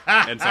Hunters,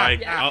 and so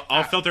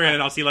I'll filter in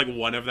and I'll see like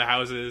one of the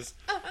houses,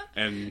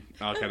 and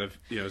I'll kind of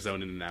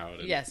zone in and out.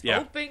 And, Yes. Yeah.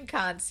 Open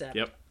concept.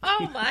 Yep.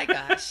 Oh my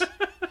gosh.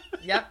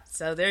 Yep.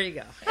 So there you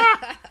go.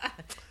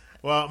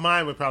 Well,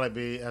 mine would probably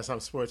be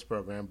some sports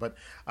program. But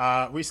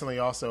recently,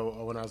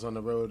 also when I was on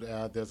the road,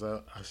 there's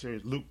a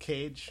series, Luke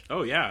Cage.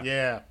 Oh yeah.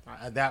 Yeah,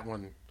 that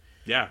one.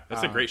 Yeah.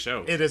 That's a great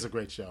show. It is a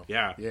great show.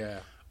 Yeah. Yeah.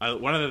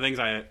 One of the things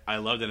I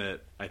loved in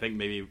it, I think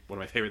maybe one of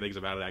my favorite things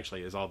about it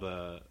actually is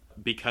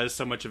because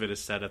so much of it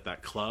is set at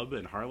that club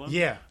in Harlem.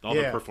 Yeah, all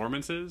the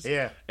performances.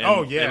 Yeah.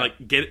 And, yeah.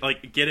 And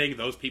getting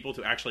those people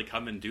to actually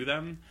come and do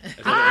them as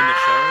well in the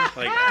show.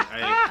 Like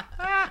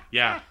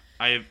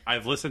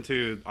I've listened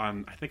to I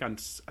think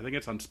it's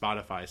on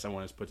Spotify.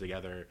 Someone has put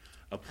together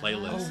a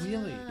playlist. Oh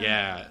really?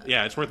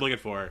 Yeah. It's worth looking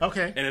for.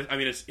 Okay. And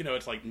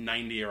it's like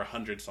 90 or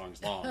 100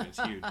 songs long.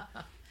 It's huge.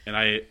 And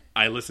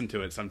I listen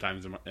to it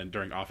sometimes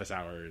during office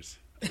hours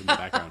in the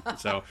background.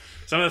 So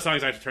some of the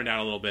songs I have to turn down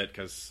a little bit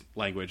because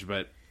language,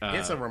 but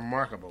It's a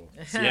remarkable.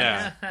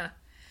 yeah.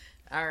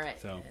 All right.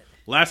 So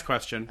last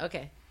question: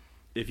 Okay.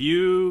 if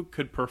you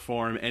could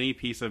perform any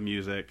piece of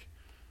music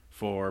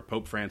for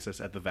Pope Francis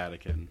at the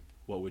Vatican,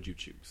 what would you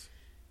choose?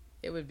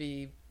 It would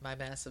be my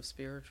Mass of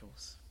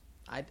Spirituals.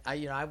 I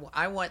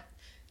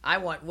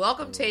want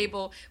Welcome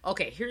Table.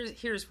 Okay,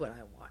 here's what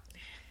I want.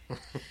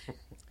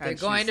 They're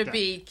going to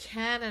be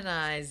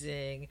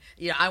canonizing.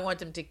 I want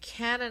them to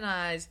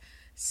canonize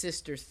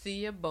Sister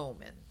Thea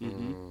Bowman.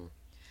 Mm-hmm.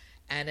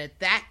 And at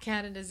that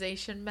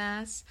canonization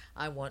mass,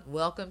 I want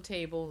Welcome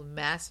Table,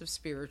 Mass of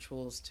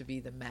Spirituals to be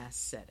the mass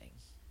setting.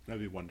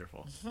 That'd be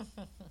wonderful.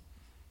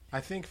 I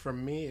think for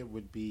me it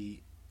would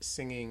be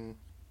singing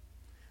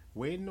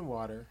 "Wade in the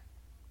Water"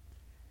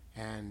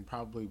 and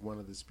probably one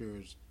of the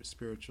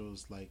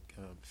spirituals like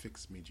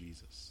 "Fix Me,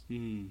 Jesus."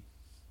 Mm.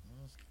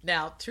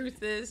 Now,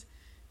 truth is,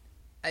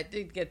 I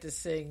did get to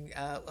sing.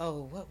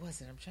 What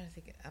was it? I'm trying to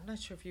think. I'm not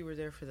sure if you were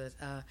there for this.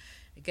 I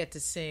get to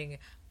sing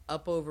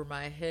 "Up Over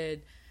My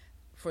Head"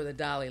 for the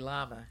Dalai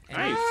Lama,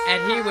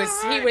 and he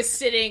was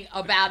sitting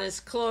about as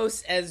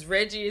close as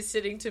Reggie is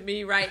sitting to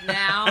me right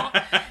now,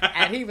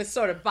 and he was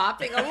sort of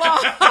bopping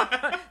along.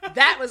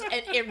 That was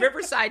in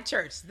Riverside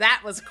Church.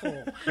 That was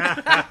cool.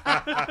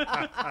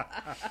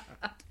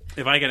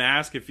 If I can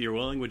ask, if you're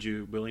willing, would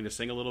you willing to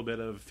sing a little bit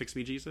of "Fix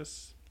Me,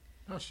 Jesus"?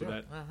 Oh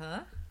sure.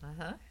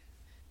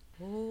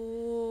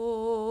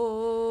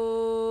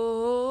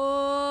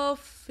 Oh,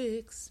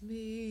 fix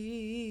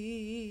me.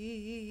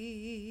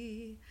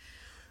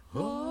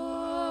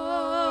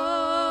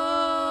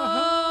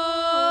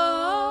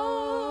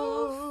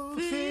 Oh,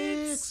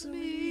 fix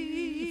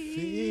me.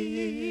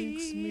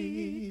 Fix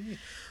me.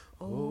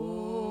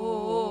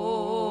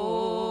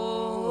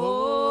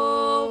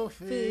 Oh,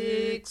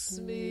 fix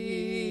me.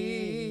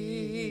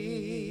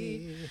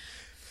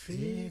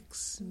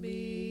 Fix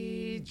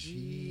me,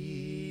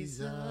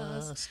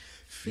 Jesus.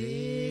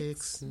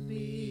 Fix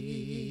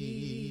me.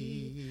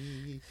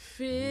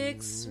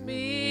 Fix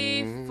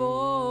me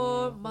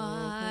for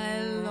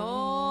my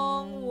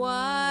long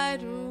white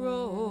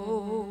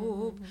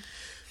robe.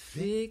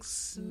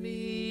 Fix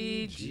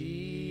me,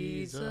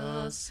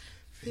 Jesus.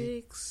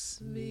 Fix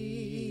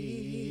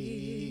me.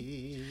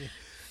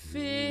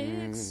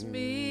 Fix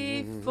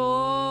me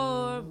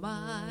for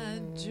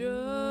my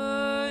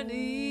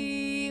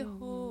journey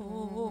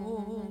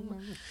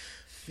home.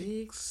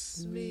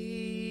 Fix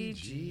me,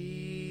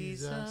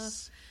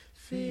 Jesus.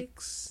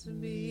 Fix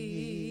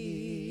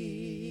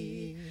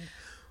me.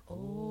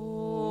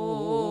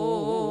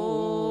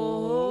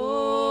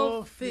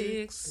 Oh,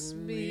 fix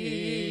me.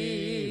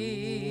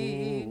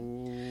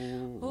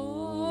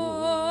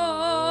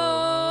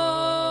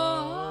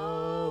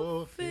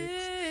 Oh,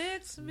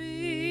 fix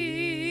me.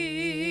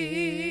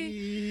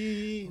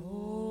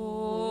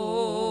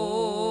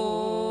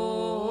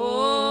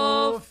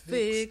 Oh,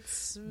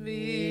 fix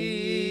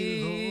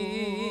me.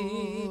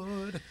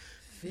 Lord,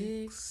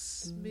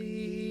 Fix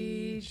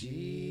me,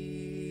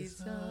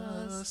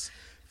 Jesus.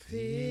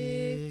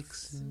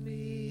 Fix me.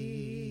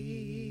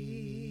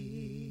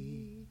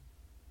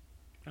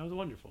 That was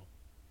wonderful.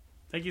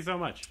 Thank you so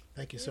much,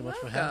 thank you so much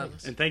for welcome. having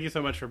us. and thank you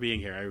so much for being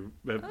here.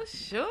 I've Oh,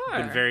 sure.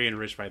 been very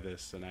enriched by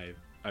this, and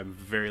I'm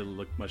very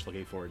much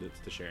looking forward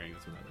to sharing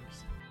this with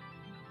others.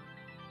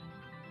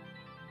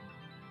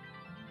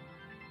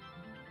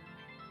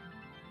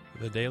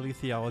 The Daily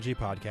Theology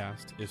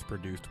Podcast is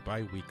produced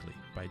bi-weekly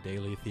by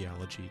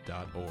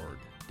dailytheology.org.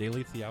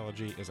 Daily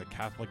Theology is a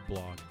Catholic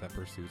blog that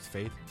pursues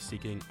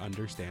faith-seeking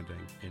understanding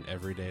in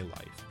everyday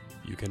life.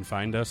 You can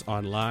find us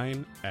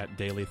online at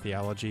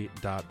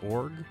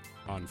dailytheology.org,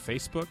 on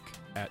Facebook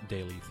at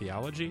Daily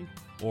Theology,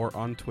 or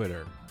on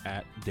Twitter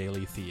at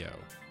Daily Theo.